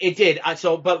 Okay. Yeah, it did.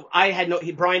 But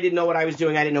Brian didn't know what I was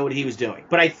doing. I didn't know what he was doing.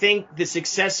 But I think the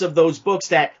success of those books,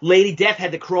 that Lady Death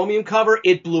had the chromium cover,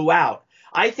 it blew out.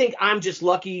 I think I'm just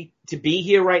lucky to be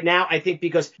here right now. I think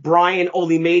because Brian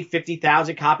only made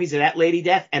 50,000 copies of that Lady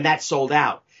Death, and that sold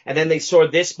out. And then they saw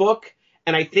this book,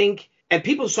 and and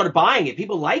people started buying it.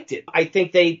 People liked it. I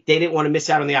think they didn't want to miss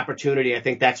out on the opportunity. I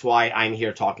think that's why I'm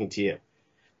here talking to you.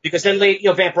 Because then,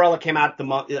 Vampirella came out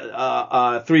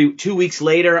 2 weeks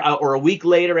later, or a week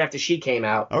later after she came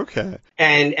out. Okay.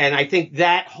 And I think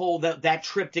that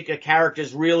triptych of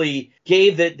characters really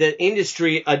gave the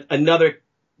industry another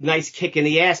nice kick in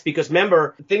the ass, because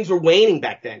remember, things were waning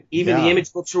back then. Even the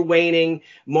Image books were waning.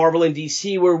 Marvel and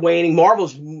DC were waning.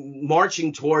 Marvel's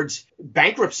marching towards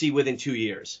bankruptcy within 2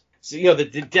 years. So, the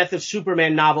Death of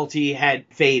Superman novelty had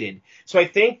faded. So I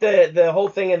think the whole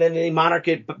thing, and then the Monarch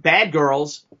Bad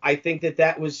Girls, I think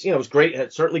that was, was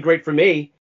great. Certainly great for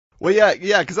me. Well, yeah,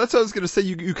 because that's what I was going to say.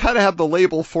 You kind of have the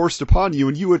label forced upon you,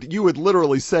 and you would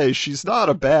literally say she's not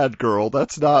a bad girl.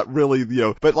 That's not really,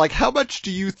 but like, how much do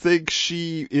you think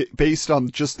based on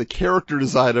just the character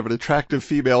design of an attractive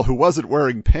female who wasn't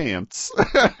wearing pants,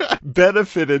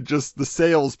 benefited just the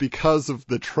sales because of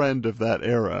the trend of that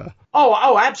era?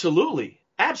 Oh, absolutely.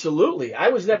 Absolutely. I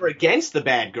was never against the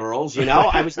bad girls,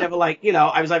 I was never like,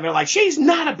 she's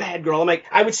not a bad girl.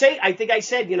 I think I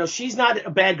said, she's not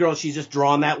a bad girl. She's just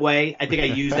drawn that way. I think I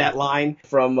used that line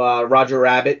from Roger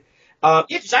Rabbit.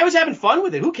 Because I was having fun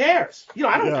with it. Who cares?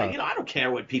 I don't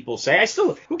care what people say.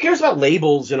 Who cares about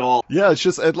labels and all? Yeah, it's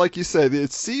just, and like you said,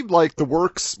 it seemed like the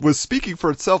works was speaking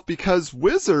for itself, because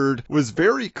Wizard was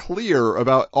very clear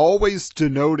about always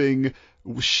denoting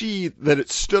that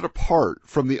it stood apart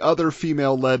from the other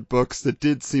female-led books that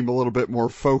did seem a little bit more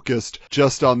focused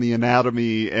just on the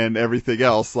anatomy and everything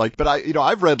else. But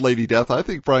I've read Lady Death. I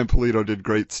think Brian Pulido did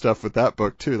great stuff with that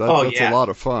book too. That's a lot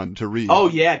of fun to read. Oh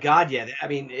yeah, God yeah. I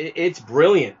mean, it's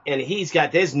brilliant, and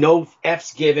there's no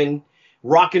F's given,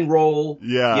 rock and roll.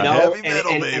 Yeah, heavy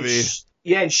metal, baby.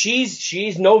 And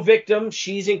she's no victim.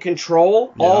 She's in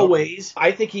control always.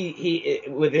 I think he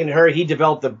within her, he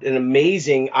developed an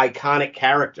amazing, iconic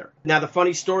character. Now, the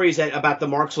funny story is about the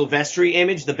Mark Silvestri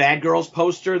image, the Bad Girls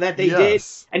poster that they did.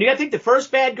 And you got to think the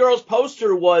first Bad Girls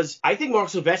poster was, I think Mark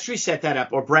Silvestri set that up,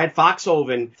 or Brad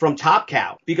Foxhoven from Top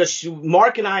Cow, because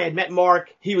Mark and I had met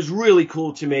Mark. He was really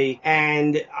cool to me,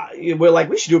 and we're like,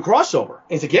 we should do a crossover.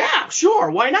 And he's like, yeah,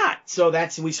 sure, why not? So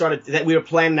we were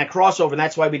planning that crossover, and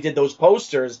that's why we did those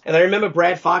posters. And I remember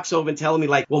Brad Foxhoven telling me,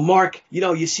 like, well, Mark,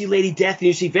 you see Lady Death and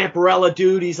you see Vampirella,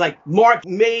 dude. He's like, Mark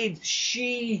made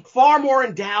she far more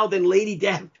endowed than Lady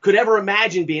Death could ever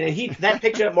imagine being. And that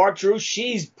picture that Mark drew,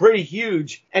 she's pretty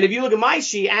huge. And if you look at my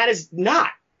she, Anna's not.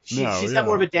 She's got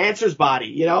more of a dancer's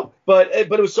body, But it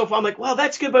was so fun. I'm like, well,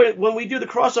 that's good. But when we do the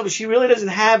crossover, she really doesn't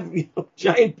have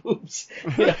giant boobs,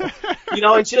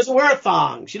 and she doesn't wear a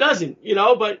thong. She doesn't,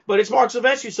 But it's Mark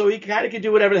Silvestri, so he kind of can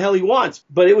do whatever the hell he wants.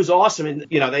 But it was awesome, and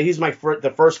he's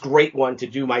the first great one to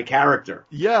do my character.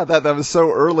 Yeah, that was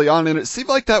so early on, and it seemed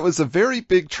like that was a very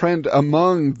big trend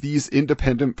among these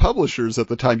independent publishers at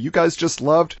the time. You guys just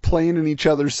loved playing in each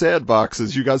other's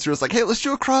sandboxes. You guys were just like, hey, let's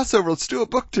do a crossover. Let's do a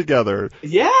book together.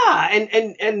 Yeah. Yeah,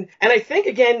 and I think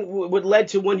again what led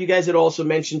to one you guys had also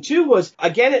mentioned too was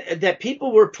again that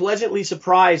people were pleasantly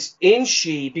surprised in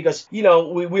She, because we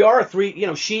are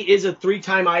She is a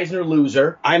 3-time Eisner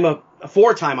loser. I'm a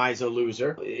 4-time Eisner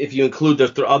loser, if you include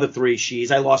the other 3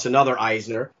 She's. I lost another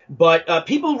Eisner. But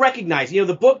people recognize,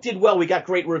 the book did well. We got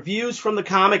great reviews from the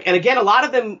comic. And again, a lot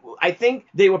of them, I think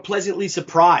they were pleasantly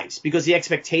surprised because the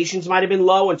expectations might have been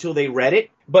low until they read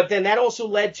it. But then that also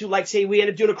led to, like, say, we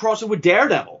ended up doing a crossover with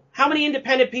Daredevil. How many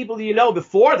independent people do you know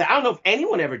before that? I don't know if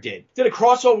anyone ever did a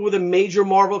crossover with a major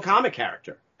Marvel comic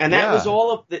character. And that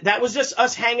was that was just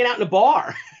us hanging out in a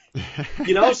bar.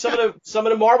 Some of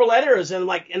the Marvel editors and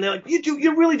they're like,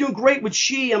 you're really doing great with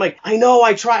She. I'm like, I know,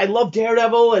 I try. I love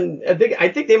Daredevil, and I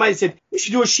think they might have said we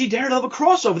should do a She Daredevil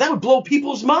crossover. That would blow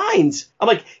people's minds. I'm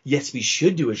like, yes, we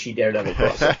should do a She Daredevil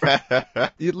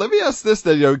crossover. Let me ask this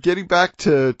then, getting back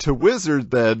to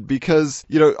Wizard then, because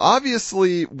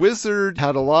obviously Wizard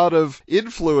had a lot of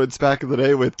influence back in the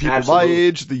day with people my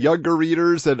age, the younger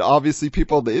readers, and obviously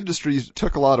people in the industry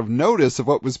took a lot of notice of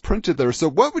what was printed there. So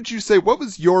what would you say? What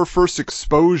was your first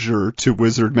exposure to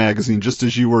Wizard magazine just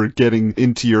as you were getting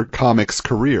into your comics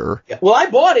career? Well, I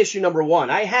bought issue number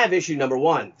 1. I have issue number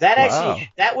 1.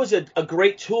 That was a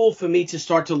great tool for me to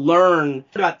start to learn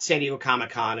about San Diego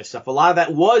Comic-Con and stuff. A lot of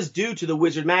that was due to the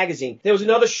Wizard magazine. There was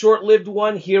another short-lived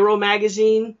one, Hero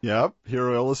magazine. Yep,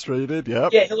 Hero Illustrated,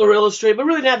 yep. Yeah, Hero Illustrated, but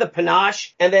really didn't have the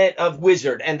panache and that of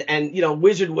Wizard. And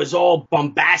Wizard was all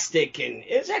bombastic, and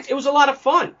it was a lot of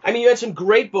fun. I mean, you had some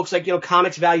great books like,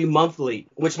 Comics Value Monthly,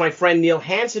 which my friend Neil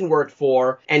Hansen worked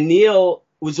for, and Neil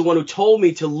was the one who told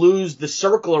me to lose the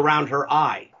circle around her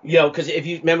eye. Because if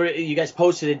you remember, you guys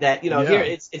posted it that, here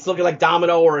it's looking like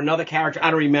Domino or another character.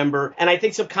 I don't remember. And I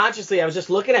think subconsciously I was just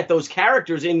looking at those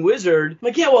characters in Wizard. I'm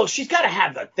like, yeah, well, she's got to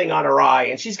have the thing on her eye,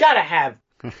 and she's got to have,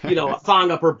 a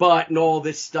thong up her butt and all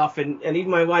this stuff. And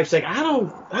even my wife's like, I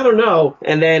don't know.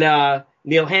 And then,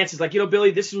 Neil Hansen's like,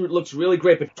 Billy, this looks really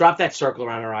great, but drop that circle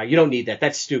around her eye. You don't need that.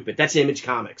 That's stupid. That's Image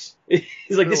Comics.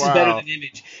 He's like, this is better than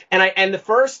Image. And the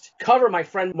first cover, my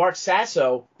friend Mark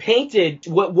Sasso painted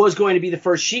what was going to be the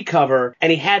first She cover,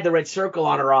 and he had the red circle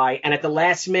on her eye. And at the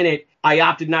last minute, I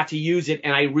opted not to use it,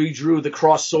 and I redrew the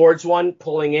cross swords one,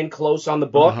 pulling in close on the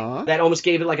book. That almost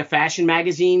gave it like a fashion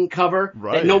magazine cover.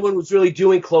 Right. That no one was really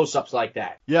doing close-ups like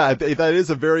that. Yeah, that is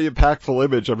a very impactful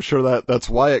image. I'm sure that's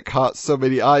why it caught so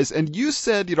many eyes. And you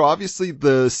said, obviously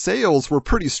the sales were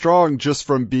pretty strong just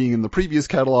from being in the previous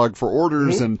catalog for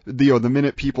orders, and the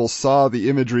minute people saw the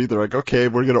imagery, they're like, okay,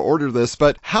 we're going to order this.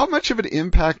 But how much of an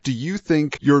impact do you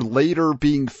think your later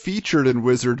being featured in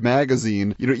Wizard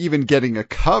magazine, even getting a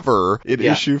cover in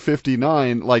issue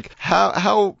 59, like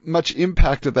how much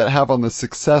impact did that have on the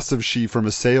success of She from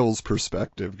a sales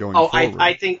perspective going forward?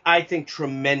 I think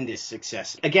tremendous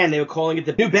success. Again, they were calling it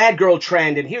the new bad girl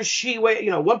trend, and here's She.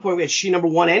 At one point we had She number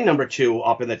 1 and number 2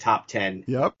 up in the top 10.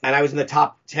 Yep. And I was in the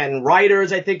top 10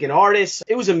 writers, I think, and artists.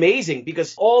 It was amazing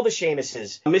because all the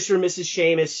Seamuses, Mr. and Mrs.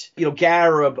 Seamus,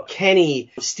 Garib,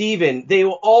 Kenny, Steven, they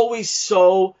were always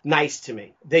so nice to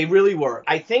me. They really were.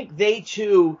 I think they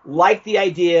too liked the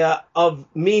idea of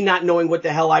me not knowing what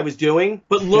the hell I was doing,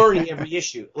 but learning every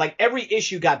issue. Like every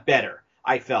issue got better,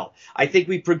 I felt. I think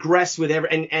we progressed with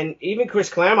and even Chris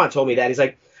Claremont told me that. He's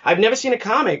like, I've never seen a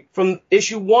comic from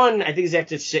issue 1, I think it's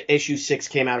after issue 6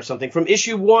 came out or something, from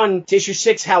issue 1 to issue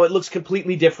 6, how it looks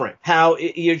completely different. How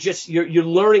you're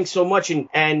learning so much, and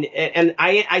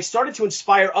I started to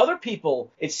inspire other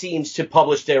people, it seems, to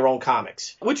publish their own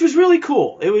comics, which was really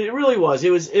cool. It really was.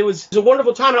 It was a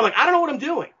wonderful time, and I'm like, I don't know what I'm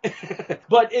doing,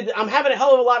 but I'm having a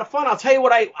hell of a lot of fun. I'll tell you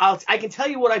what I can tell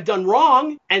you what I've done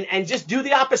wrong, and just do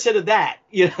the opposite of that,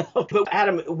 But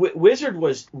Adam, Wizard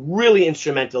was really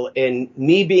instrumental in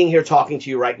me being here talking to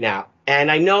you right now.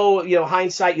 And I know,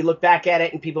 hindsight, you look back at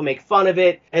it and people make fun of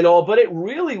it and all, but it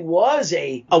really was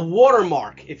a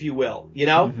watermark, if you will,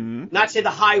 Not say the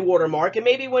high watermark. And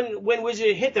maybe when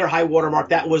Wizard hit their high watermark,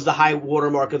 that was the high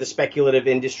watermark of the speculative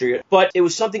industry. But it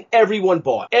was something everyone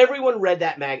bought. Everyone read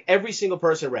that mag. Every single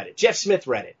person read it. Jeff Smith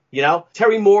read it.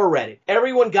 Terry Moore read it.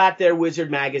 Everyone got their Wizard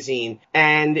magazine.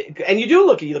 And you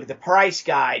look at the price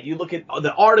guide, you look at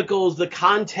the articles, the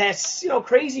contests,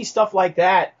 crazy stuff like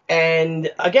that. And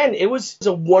again, it was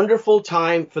a wonderful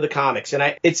time for the comics.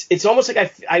 And it's almost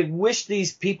like I wish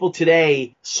these people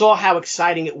today saw how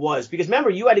exciting it was. Because remember,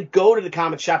 you had to go to the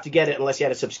comic shop to get it unless you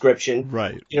had a subscription.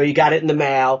 Right. You got it in the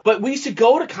mail. But we used to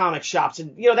go to comic shops.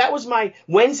 And, that was my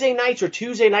Wednesday nights or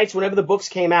Tuesday nights, whenever the books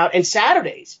came out, and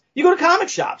Saturdays. You go to comic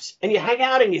shops and you hang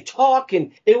out and you talk,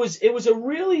 and it was a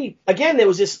really, again, there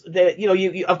was this,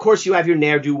 you of course you have your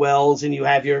ne'er-do-wells and you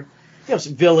have your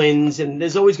some villains, and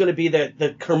there's always going to be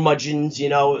the curmudgeons,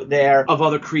 there of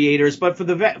other creators. But for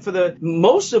the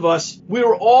most of us, we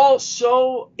were all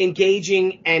so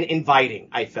engaging and inviting,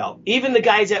 I felt. Even the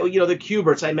guys that, the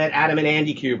Kuberts, I met Adam and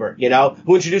Andy Kubert,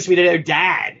 who introduced me to their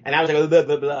dad. And I was like, blah,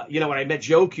 blah, blah, when I met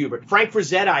Joe Kubert. Frank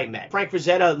Frazetta I met. Frank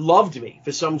Frazetta loved me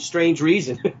for some strange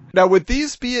reason. Now, would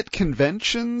these be at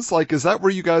conventions? Like, is that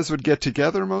where you guys would get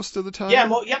together most of the time? Yeah,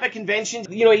 at conventions.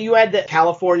 You had the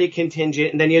California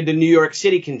contingent, and then you had the New York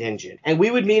City contingent. And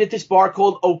we would meet at this bar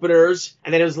called Openers,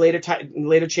 and then it was later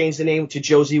changed the name to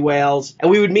Josie Wales, and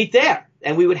we would meet there.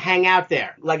 And we would hang out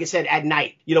there, like I said, at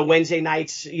night. Wednesday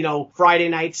nights, Friday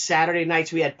nights, Saturday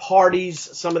nights. We had parties.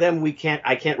 Some of them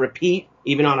I can't repeat,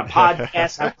 even on a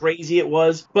podcast, how crazy it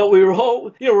was. But we were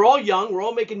all, we're all young. We're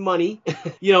all making money.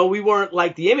 We weren't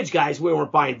like the Image guys. We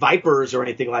weren't buying Vipers or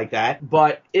anything like that.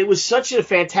 But it was such a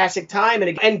fantastic time.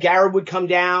 And Garrett would come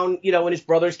down, and his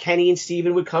brothers Kenny and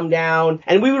Steven would come down.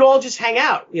 And we would all just hang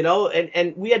out,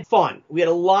 and we had fun. We had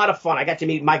a lot of fun. I got to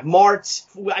meet Mike Martz.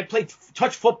 I played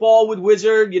touch football with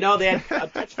Wizard. They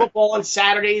had touch football on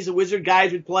Saturdays. The Wizard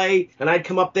guys would play, and I'd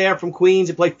come up there from Queens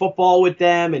and play football with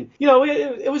them. And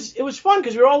it was fun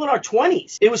because we were all in our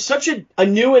 20s. It was such a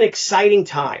new and exciting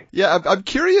time. Yeah, I'm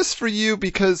curious for you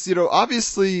because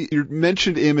obviously you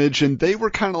mentioned Image, and they were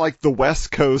kind of like the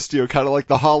West Coast, kind of like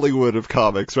the Hollywood of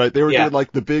comics, right? They were doing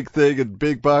like the big thing and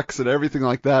big bucks and everything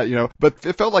like that, But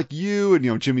it felt like you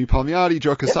and Jimmy Palmiotti,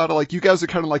 Joe Quesada, like you guys are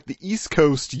kind of like the East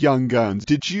Coast young guns.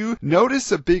 Did you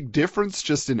notice a big difference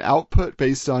just in output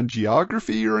based on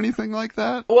geography or anything like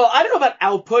that? Well, I don't know about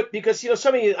output because,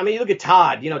 some of you, you look at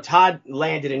Todd, Todd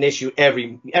landed an issue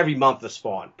every month of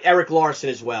Spawn. Eric Larson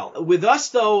as well. With us,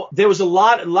 though, there was a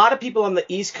lot of people on the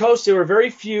East Coast. There were very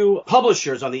few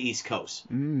publishers on the East Coast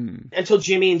until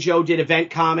Jimmy and Joe did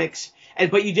Event Comics.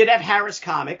 But you did have Harris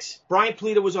Comics. Brian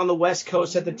Polito was on the West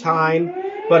Coast at the time.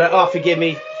 But, forgive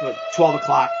me, 12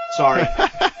 o'clock, sorry.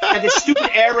 And the stupid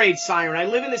air raid siren. I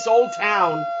live in this old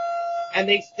town, and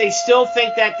they still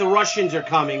think that the Russians are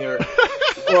coming or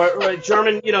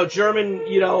German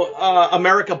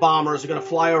America bombers are going to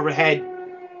fly overhead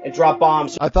and drop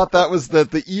bombs. I thought that was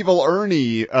the Evil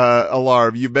Ernie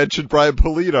alarm. You mentioned Brian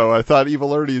Polito. I thought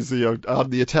Evil Ernie's on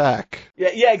the attack.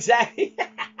 Yeah, exactly.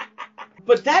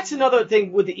 But that's another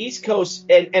thing with the East Coast.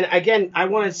 And again, I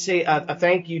want to say a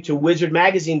thank you to Wizard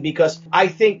Magazine because I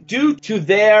think due to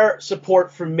their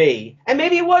support for me, and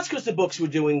maybe it was because the books were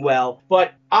doing well,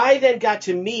 but I then got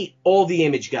to meet all the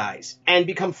Image guys and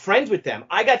become friends with them.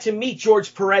 I got to meet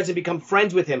George Perez and become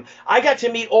friends with him. I got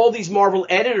to meet all these Marvel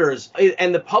editors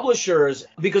and the publishers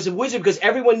because of Wizard, because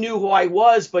everyone knew who I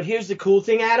was. But here's the cool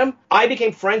thing, Adam. I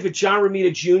became friends with John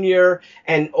Romita Jr.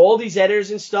 and all these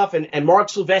editors and stuff and Mark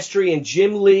Silvestri and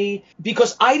Jim Lee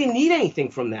because I didn't need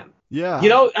anything from them. Yeah.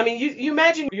 You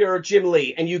imagine you're Jim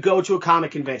Lee and you go to a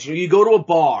comic convention or you go to a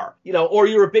bar, or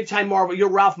you're a big time Marvel, you're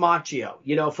Ralph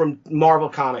Macchio, from Marvel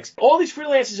Comics. All these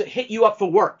freelancers hit you up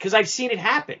for work because I've seen it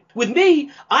happen. With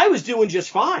me, I was doing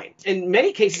just fine. In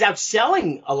many cases,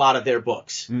 outselling a lot of their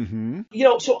books. Mm-hmm.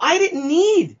 So I didn't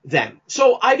need them.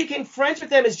 So I became friends with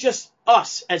them as just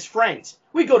us as friends.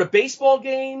 We'd go to baseball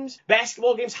games,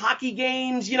 basketball games, hockey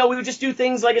games. We would just do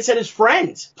things, like I said, as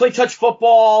friends. Play touch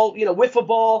football, wiffle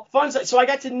ball, fun. So I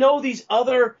got to know these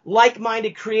other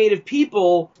like-minded creative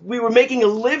people. We were making a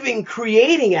living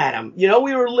creating, Adam.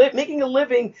 We were making a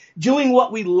living doing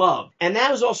what we loved. And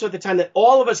that was also at the time that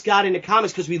all of us got into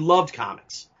comics because we loved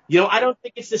comics. I don't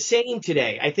think it's the same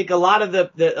today. I think a lot of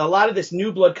a lot of this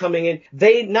new blood coming in,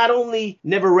 they not only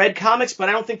never read comics, but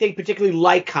I don't think they particularly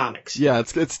like comics. Yeah,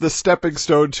 it's the stepping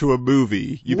stone to a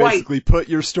movie. You basically put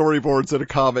your storyboards in a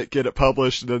comic, get it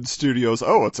published, and then studios,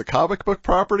 it's a comic book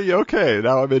property? Okay,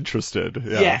 now I'm interested.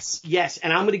 Yeah. Yes.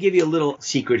 And I'm going to give you a little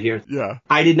secret here. Yeah.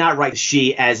 I did not write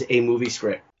She as a movie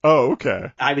script. Oh,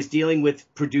 okay. I was dealing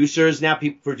with producers. Now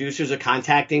producers are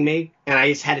contacting me, and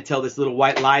I just had to tell this little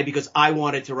white lie because I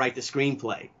wanted to write the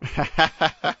screenplay.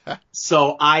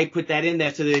 So I put that in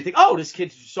there so that they think, this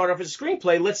kid started off as a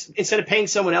screenplay. Let's, instead of paying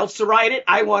someone else to write it,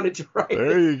 I wanted to write it.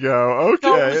 There you go.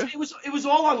 Okay. So it was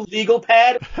all on Legal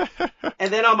Pad,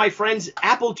 and then on my friend's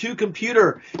Apple II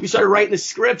computer, we started writing the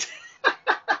script.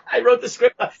 I wrote the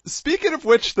script. Speaking of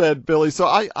which then, Billy, so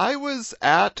I was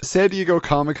at San Diego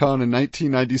Comic-Con in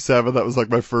 1997. That was like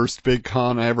my first big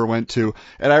con I ever went to.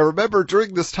 And I remember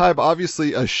during this time,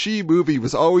 obviously, a She movie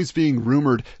was always being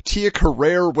rumored. Tia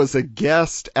Carrere was a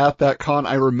guest at that con.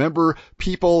 I remember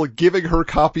people giving her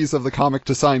copies of the comic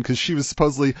to sign because she was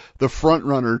supposedly the front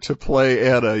runner to play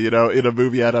Anna, in a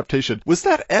movie adaptation. Was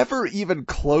that ever even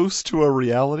close to a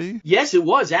reality? Yes, it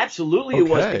was. Absolutely it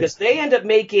was. Because they end up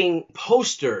making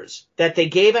posters Oscars that they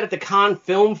gave out at the Cannes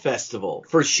Film Festival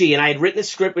for She. And I had written a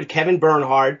script with Kevin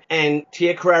Bernhard, and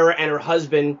Tia Carrere and her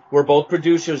husband were both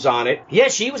producers on it. Yeah,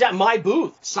 she was at my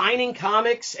booth signing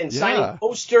comics and signing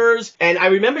posters. And I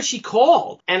remember she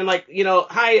called and I'm like,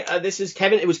 hi, this is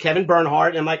Kevin. It was Kevin Bernhard.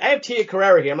 And I'm like, I have Tia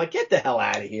Carrere here. I'm like, get the hell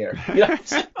out of here.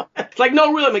 It's like,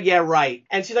 no, really? I'm like, yeah, right.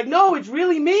 And she's like, no, it's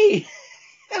really me.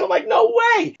 And I'm like, no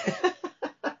way.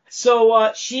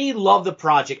 So she loved the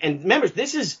project. And remember,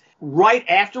 this is right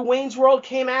after Wayne's World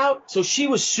came out. So she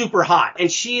was super hot.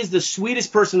 And she is the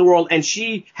sweetest person in the world. And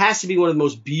she has to be one of the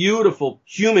most beautiful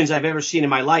humans I've ever seen in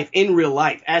my life, in real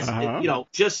life. As,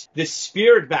 just this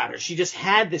spirit about her. She just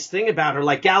had this thing about her.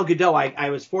 Like Gal Gadot. I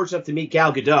was fortunate enough to meet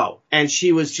Gal Gadot. And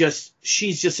she's just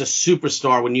a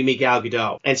superstar when you meet Gal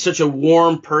Gadot. And such a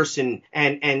warm person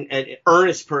and an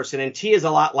earnest person. And Tia's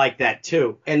a lot like that,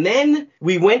 too. And then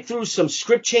we went through some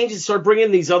script changes, started bringing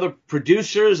in these other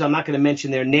producers. I'm not going to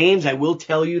mention their names. I will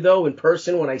tell you, though, in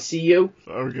person when I see you.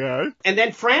 Okay. And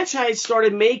then franchise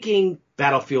started making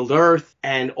Battlefield Earth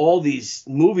and all these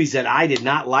movies that I did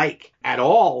not like at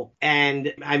all.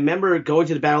 And I remember going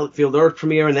to the Battlefield Earth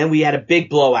premiere, and then we had a big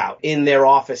blowout in their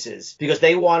offices because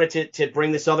they wanted to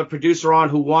bring this other producer on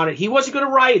he wasn't going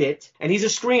to write it. And he's a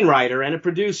screenwriter and a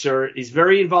producer. He's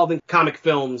very involved in comic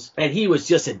films, and he was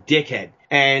just a dickhead.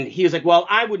 And he was like, well,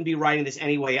 I wouldn't be writing this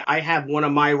anyway. I have one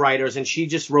of my writers, and she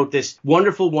just wrote this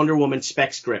wonderful Wonder Woman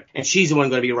spec script, and she's the one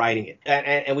going to be writing it.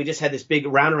 And we just had this big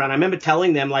round around. I remember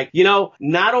telling them, like,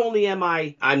 not only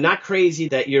I'm not crazy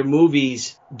that your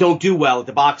movies don't do well at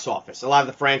the box office. A lot of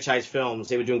the franchise films,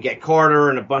 they were doing Get Carter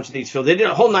and a bunch of these films. They did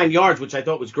a whole 9 yards, which I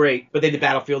thought was great, but they did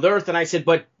Battlefield Earth. And I said,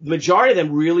 but majority of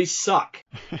them really suck.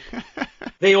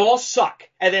 They all suck.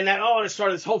 And then I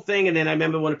started this whole thing. And then I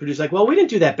remember when a producer's like, well, we didn't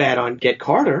do that bad on Get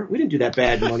Carter. We didn't do that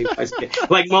bad money.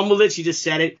 Like mumbled it. She just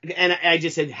said it. And I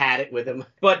just had it with him.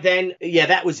 But then,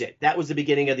 that was it. That was the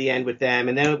beginning of the end with them.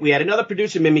 And then we had another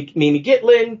producer, Mimi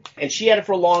Gitlin, and she had it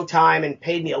for a long time and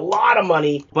paid me a lot of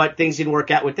money, but things didn't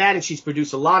work out with that. And she's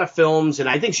produced a lot of films, and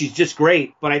I think she's just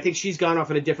great. But I think she's gone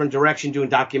off in a different direction doing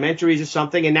documentaries or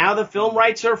something. And now the film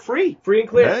rights are free and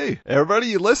clear. Hey, everybody,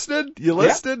 you listening? You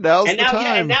listening? Now's the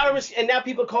time. And now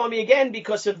people calling me again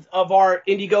because of our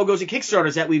Indiegogos and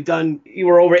Kickstarters that we've done. You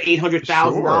were over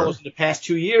 $800,000 in the past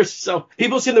 2 years. So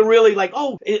people seem to really like,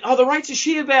 are the rights, is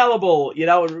she available?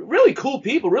 Really cool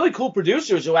people, really cool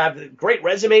producers who have great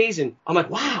resumes. And I'm like,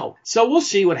 wow. So we'll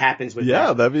see what happens with that.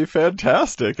 Yeah, that'd be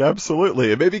fantastic.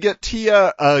 Absolutely. And maybe get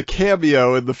Tia a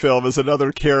cameo in the film as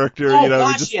another character.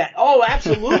 Oh,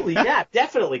 absolutely. Yeah,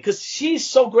 definitely. Because she's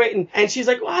so great. And she's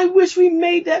like, well, I wish we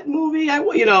made that movie. And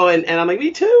I'm like,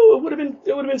 me too. It would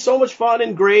have been so much fun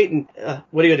and great. And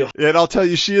what are you going to do? And I'll tell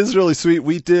you, she is really sweet.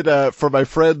 We did, for my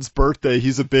friend's birthday,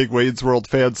 he's a big Wayne's World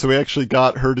fan, so we actually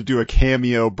got her to do a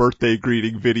cameo birthday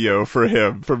greeting video for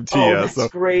him from Tia. Oh, that's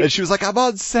great. And she was like, I'm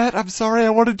on set. I'm sorry. I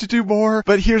wanted to do more,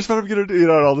 but here's what I'm going to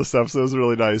do, and all this stuff. So it was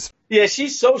really nice. Yeah,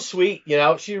 she's so sweet,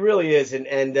 she really is.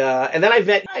 And then I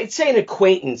met, I'd say, an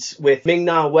acquaintance with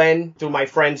Ming-Na Wen through my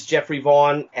friends Jeffrey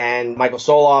Vaughn and Michael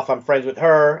Soloff. I'm friends with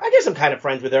her. I guess I'm kind of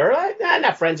friends with her.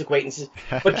 Not friends, acquaintances.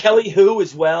 But Kelly Hu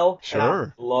as well.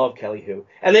 Sure. I love Kelly Hu.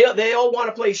 And they all want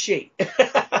to play She.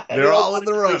 They're all in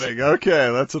the running.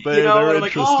 Okay, that's what they're interested.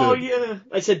 Like, oh, yeah.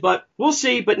 I said, but we'll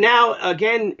see. But now,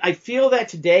 again, I feel that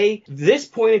today, this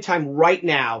point in time right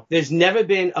now, there's never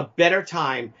been a better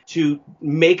time to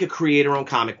make a creator-owned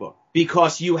comic book.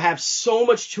 Because you have so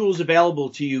much tools available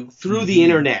to you through the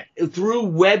internet, through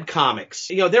web comics.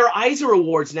 There are Eisner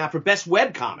Awards now for best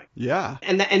web comic. Yeah.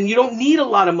 And you don't need a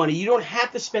lot of money. You don't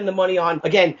have to spend the money on,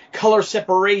 again, color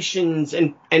separations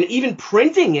and even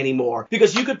printing anymore.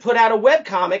 Because you could put out a web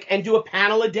comic and do a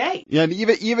panel a day. Yeah, and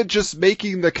even just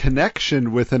making the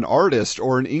connection with an artist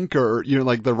or an inker,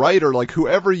 like the writer, like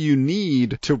whoever you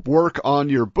need to work on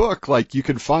your book, like you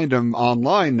can find them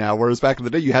online now. Whereas back in the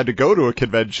day, you had to go to a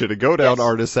convention and go down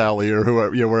Artist Alley or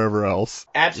whoever, wherever else.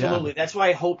 Absolutely. Yeah. That's why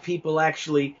I hope people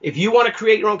actually, if you want to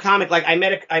create your own comic, like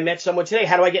I met someone today.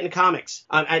 How do I get into comics?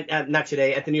 Not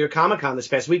today, at the New York Comic Con this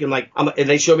past week. And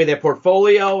they showed me their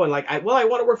portfolio and I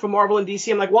want to work for Marvel and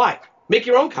DC. I'm like, why? Make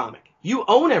your own comic. You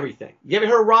own everything. You ever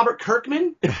heard of Robert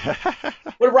Kirkman?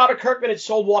 What if Robert Kirkman had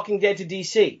sold Walking Dead to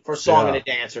DC for a song and a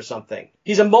dance or something?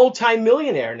 He's a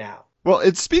multi-millionaire now. Well,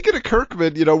 and speaking of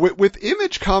Kirkman, with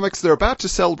Image Comics, they're about to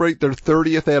celebrate their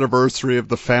 30th anniversary of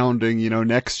the founding,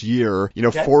 next year,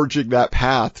 Okay. forging that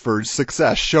path for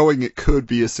success, showing it could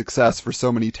be a success for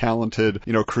so many talented,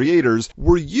 creators.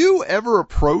 Were you ever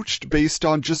approached based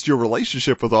on just your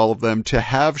relationship with all of them to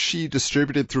have She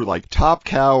distributed through like Top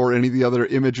Cow or any of the other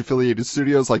Image affiliated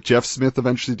studios like Jeff Smith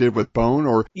eventually did with Bone?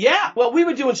 Or Yeah, well, we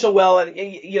were doing so well,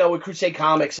 with Crusade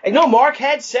Comics. And no, Mark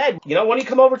had said, why don't you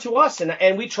come over to us?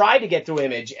 And we tried to get through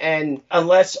Image, and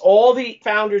unless all the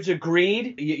founders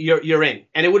agreed, you're in.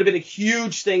 And it would have been a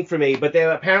huge thing for me, but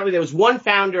apparently there was one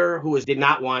founder who did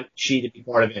not want She to be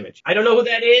part of Image. I don't know who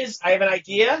that is. I have an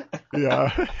idea.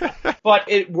 Yeah. But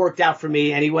it worked out for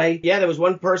me anyway. Yeah, there was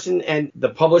one person, and the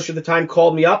publisher at the time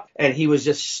called me up, and he was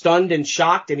just stunned and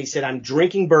shocked, and he said, I'm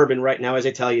drinking bourbon right now as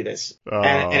I tell you this.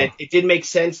 And it did make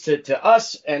sense to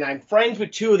us, and I'm friends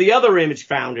with two of the other Image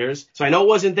founders, so I know it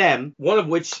wasn't them, one of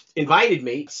which invited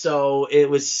me. So it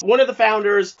was one of the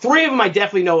founders. Three of them I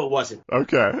definitely know it wasn't.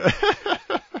 Okay.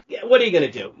 What are you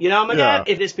going to do? I'm like, Yeah.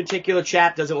 if this particular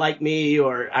chap doesn't like me,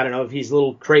 or I don't know, if he's a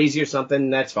little crazy or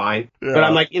something, that's fine. Yeah. But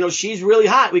I'm like, she's really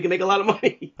hot. We can make a lot of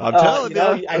money. I'm telling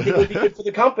you. I think it would be good for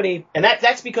the company. And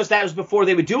that's because that was before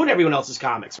they were doing everyone else's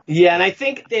comics. Yeah, and I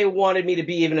think they wanted me to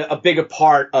be even a bigger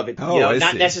part of it. Oh, I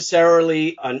not see.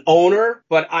 necessarily an owner,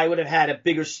 but I would have had a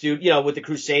bigger studio, with the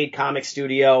Crusade Comic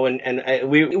Studio, and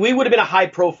we would have been a high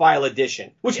profile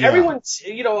edition, which everyone's,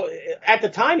 at the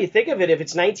time you think of it, if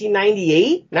it's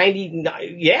 1998,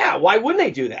 yeah, why wouldn't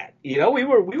they do that? We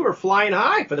were flying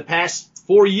high for the past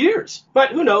 4 years,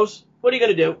 but who knows? What are you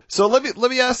going to do? So let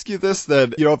me ask you this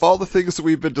then. Of all the things that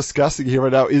we've been discussing here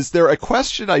right now, is there a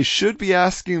question I should be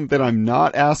asking that I'm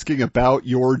not asking about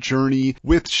your journey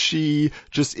with She,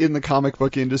 just in the comic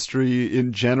book industry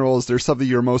in general? Is there something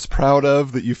you're most proud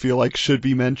of that you feel like should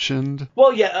be mentioned?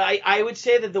 Well, yeah, I would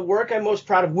say that the work I'm most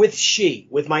proud of with She,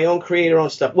 with my own creator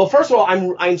own stuff. Well, first of all,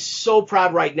 I'm so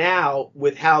proud right now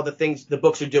with how the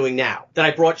books are doing now. That I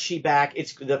brought She back.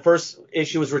 It's the first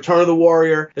issue was Return of the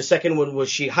Warrior. The second one was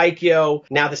She Haikyuu.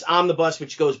 Now this omnibus,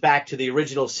 which goes back to the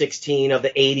original 16 of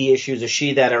the 80 issues of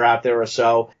She that are out there or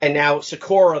so. And now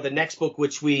Sakura, the next book,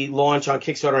 which we launch on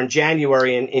Kickstarter in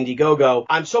January in Indiegogo.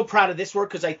 I'm so proud of this work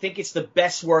because I think it's the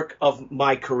best work of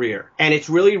my career. And it's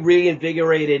really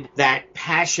reinvigorated that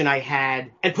passion I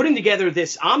had and putting together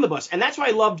this omnibus. And that's why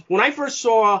I loved, when I first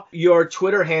saw your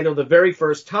Twitter handle the very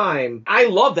first time, I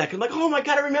loved that. 'Cause I'm like, oh my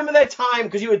God, I remember that time.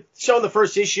 Because you would show the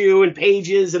first issue and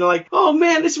pages and I'm like, oh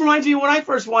man, this reminds me of when I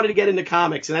first wanted to get into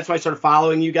comics. And that's why I started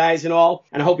following you guys and all.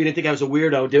 And I hope you didn't think I was a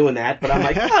weirdo doing that. But I'm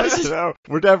like, oh, this is... No,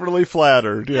 we're definitely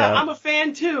flattered. Yeah. I'm a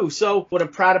fan too. So what I'm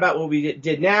proud about what we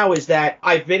did now is that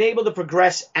I've been able to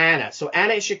progress Anna. So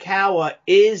Anna Ishikawa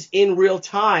is in real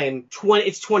time,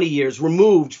 it's 20 years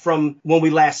removed from when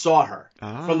we last saw her.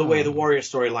 From the Way of the Warrior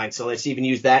storyline. So let's even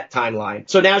use that timeline.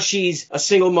 So now she's a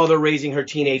single mother raising her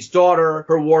teenage daughter.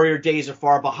 Her warrior days are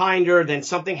far behind her. Then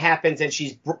something happens and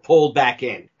she's pulled back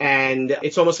in. And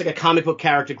it's almost like a comic book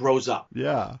character grows up.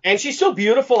 Yeah. And she's still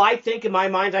beautiful, I think, in my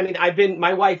mind. I mean,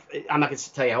 my wife, I'm not going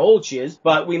to tell you how old she is,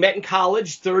 but we met in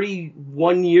college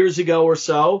 31 years ago or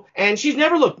so. And she's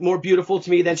never looked more beautiful to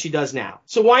me than she does now.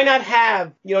 So why not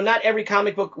have, not every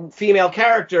comic book female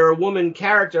character or woman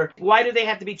character, why do they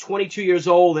have to be 22 years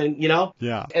old and,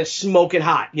 Yeah. and smoking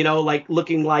hot, like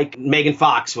looking like Megan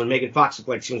Fox when Megan Fox looked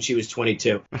like when she was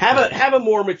 22. Have a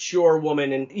more mature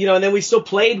woman and, and then we still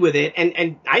played with it.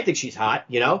 And I think she's hot,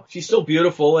 she's still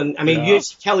beautiful. And I mean, you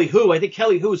Kelly Hu, I think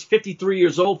Kelly Hu is 53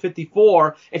 years old,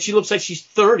 54, and she looks like she's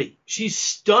 30. She's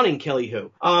stunning, Kelly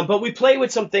Hu. But we play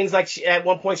with some things like at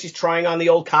one point she's trying on the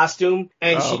old costume.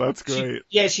 And that's great.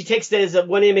 She takes there's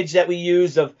one image that we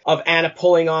used of Anna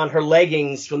pulling on her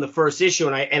leggings from the first issue.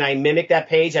 And I mimic that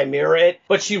page, I mirror it,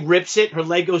 but she rips it, her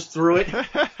leg goes through it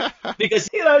because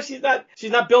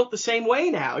she's not built the same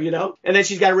way now, and then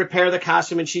she's got to repair the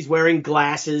costume and she's wearing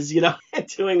glasses, and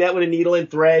doing that with a needle and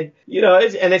thread,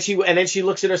 and then she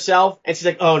looks at herself and she's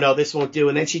like, oh no, this won't do,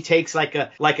 and then she takes like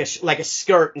a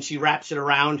skirt and she wraps it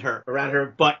around her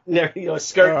butt, a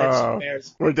skirt that she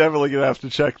wears. We're definitely gonna have to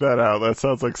check that out. That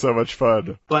sounds like so much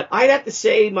fun. But I'd have to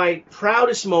say my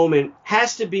proudest moment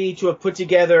has to be to have put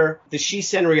together the She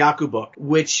Senryaku book,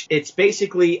 which it's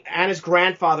basically Anna's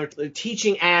grandfather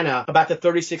teaching Anna about the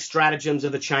 36 stratagems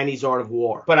of the Chinese art of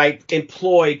war. But I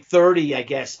employed 30, I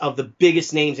guess, of the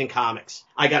biggest names in comics.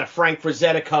 I got a Frank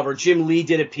Frazetta cover. Jim Lee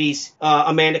did a piece.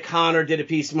 Amanda Connor did a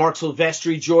piece. Mark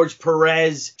Silvestri, George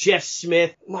Perez, Jeff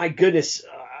Smith. My goodness.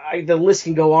 the list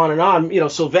can go on and on.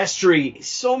 Silvestri,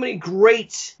 so many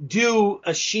greats do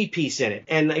a she piece in it.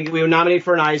 And we were nominated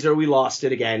for an Eisner. We lost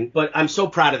it again. But I'm so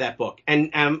proud of that book.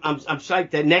 And I'm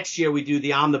psyched that next year we do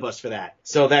the omnibus for that.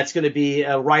 So that's going to be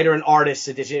a writer and artist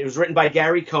edition. It was written by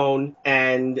Gary Cohn,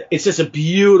 and it's just a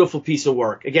beautiful piece of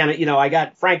work. Again, I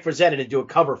got Frank Frazetta to do a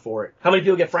cover for it. How many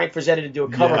people get Frank Frazetta to do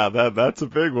a cover? Yeah, that's a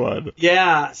big one.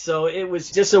 Yeah, so it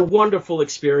was just a wonderful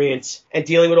experience, and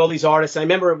dealing with all these artists. I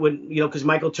remember when, because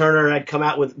Michael Turner had come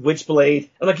out with Witchblade.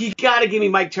 I'm like, you got to give me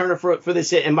Mike Turner for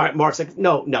this. And Mark's like,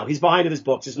 no, he's behind in his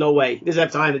books. There's no way. He doesn't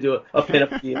have time to do a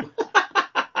pin-up for you.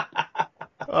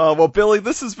 Oh, well, Billy,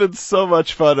 this has been so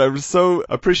much fun. I'm so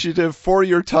appreciative for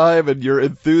your time and your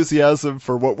enthusiasm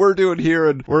for what we're doing here,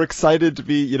 and we're excited to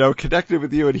be, connected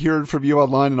with you and hearing from you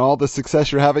online and all the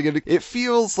success you're having. And it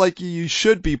feels like you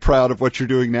should be proud of what you're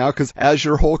doing now, because as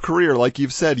your whole career, like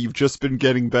you've said, you've just been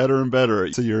getting better and better.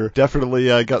 So you're definitely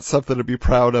got something to be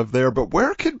proud of there. But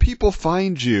where can people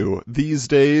find you these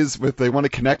days if they want to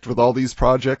connect with all these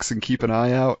projects and keep an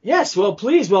eye out? Yes, well,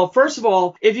 please. Well, first of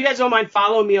all, if you guys don't mind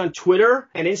following me on Twitter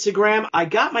and Instagram. I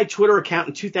got my Twitter account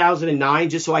in 2009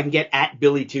 just so I can get at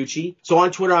Billy Tucci. So on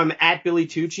Twitter, I'm at Billy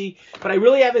Tucci, but I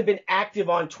really haven't been active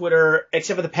on Twitter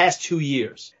except for the past 2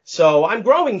 years. So I'm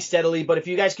growing steadily, but if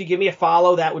you guys could give me a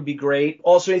follow, that would be great.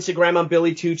 Also Instagram, I'm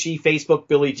Billy Tucci, Facebook,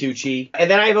 Billy Tucci. And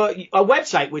then I have a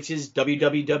website, which is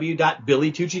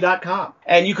www.billytucci.com.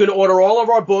 And you can order all of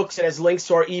our books. It has links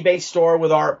to our eBay store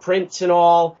with our prints and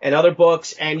all, and other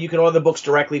books. And you can order the books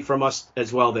directly from us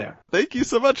as well there. Thank you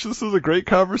so much. This was a great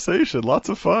conversation. Lots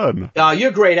of fun.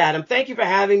 You're great, Adam. Thank you for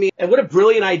having me. And what a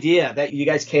brilliant idea that you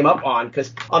guys came up on,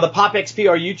 because on the Pop XP,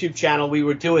 our YouTube channel, we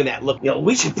were doing that. Look,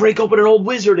 we should break open an old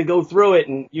Wizard and go through it,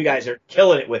 and you guys are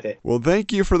killing it with it. Well,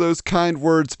 thank you for those kind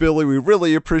words, Billy. We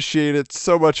really appreciate it.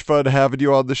 So much fun having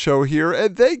you on the show here,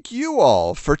 and thank you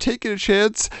all for taking a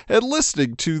chance and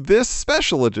listening to this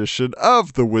special edition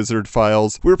of The Wizard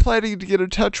Files. We're planning to get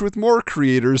in touch with more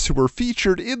creators who were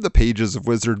featured in the pages of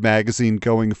Wizard Magazine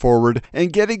going forward,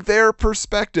 and getting their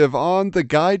perspective on the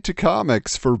guide to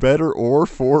comics, for better or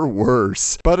for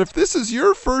worse. But if this is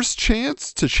your first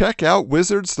chance to check out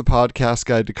Wizards, the podcast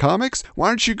guide to comics, why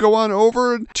don't you go on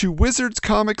over to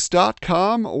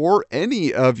wizardscomics.com or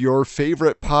any of your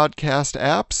favorite podcast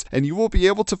apps, and you will be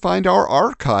able to find our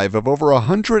archive of over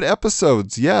 100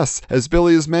 episodes. Yes, as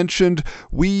Billy has mentioned,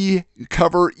 we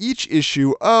cover each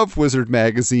issue of Wizard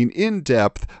Magazine in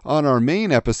depth on our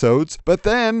main episodes, but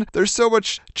then there's so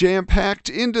much jam-packed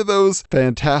into those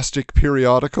fantastic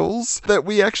periodicals that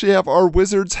we actually have our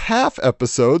Wizards half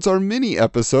episodes, our mini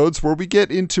episodes, where we get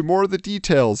into more of the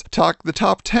details, talk the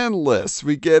top 10 lists,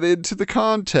 we get into the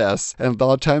contests, and a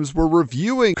lot of times we're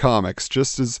reviewing comics,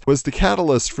 just as was the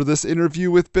catalyst for this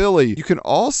interview with Billy. You can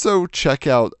also check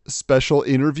out special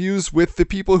interviews with the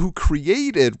people who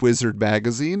created Wizard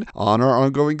Magazine on our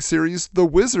ongoing series, The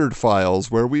Wizard Files,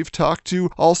 where we've talked to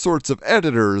all sorts of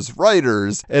editors,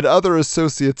 writers, and other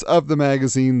associates of the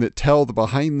magazine that tell the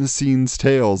behind-the-scenes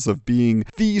tales of being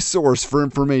the source for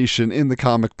information in the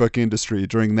comic book industry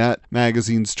during that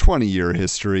magazine's 20-year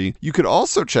history. You could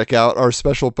also check out our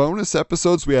special bonus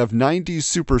episodes. We have 90s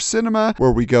Super Cinema,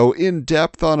 where we go in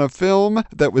depth on a film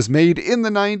that was made in the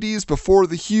 90s before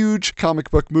the huge comic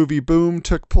book movie boom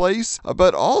took place.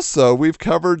 But also, we've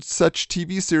covered such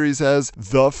TV series as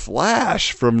The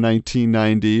Flash from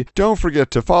 1990. Don't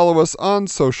forget to follow us on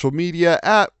social media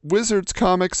at Wizards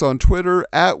Comics on Twitter,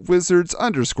 at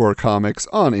Wizards_Comics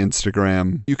on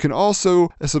Instagram. You can also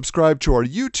subscribe to our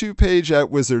YouTube page at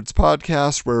Wizards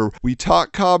Podcast, where we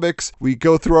talk comics, we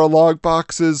go through our log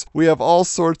boxes, we have all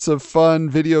sorts of fun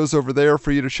videos over there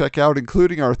for you to check out,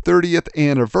 including our 30th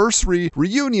anniversary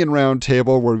reunion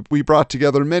roundtable, where we brought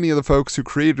together many of the folks who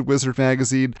created Wizard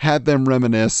Magazine, had them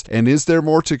reminisce, and is there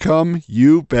more to come?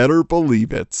 You better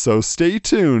believe it. So stay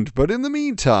tuned, but in the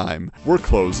meantime, we're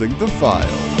closing the files.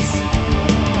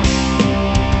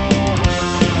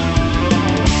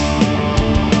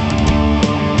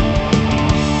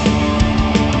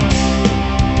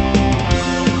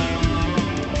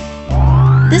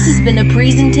 This has been a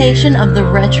presentation of the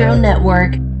Retro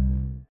Network.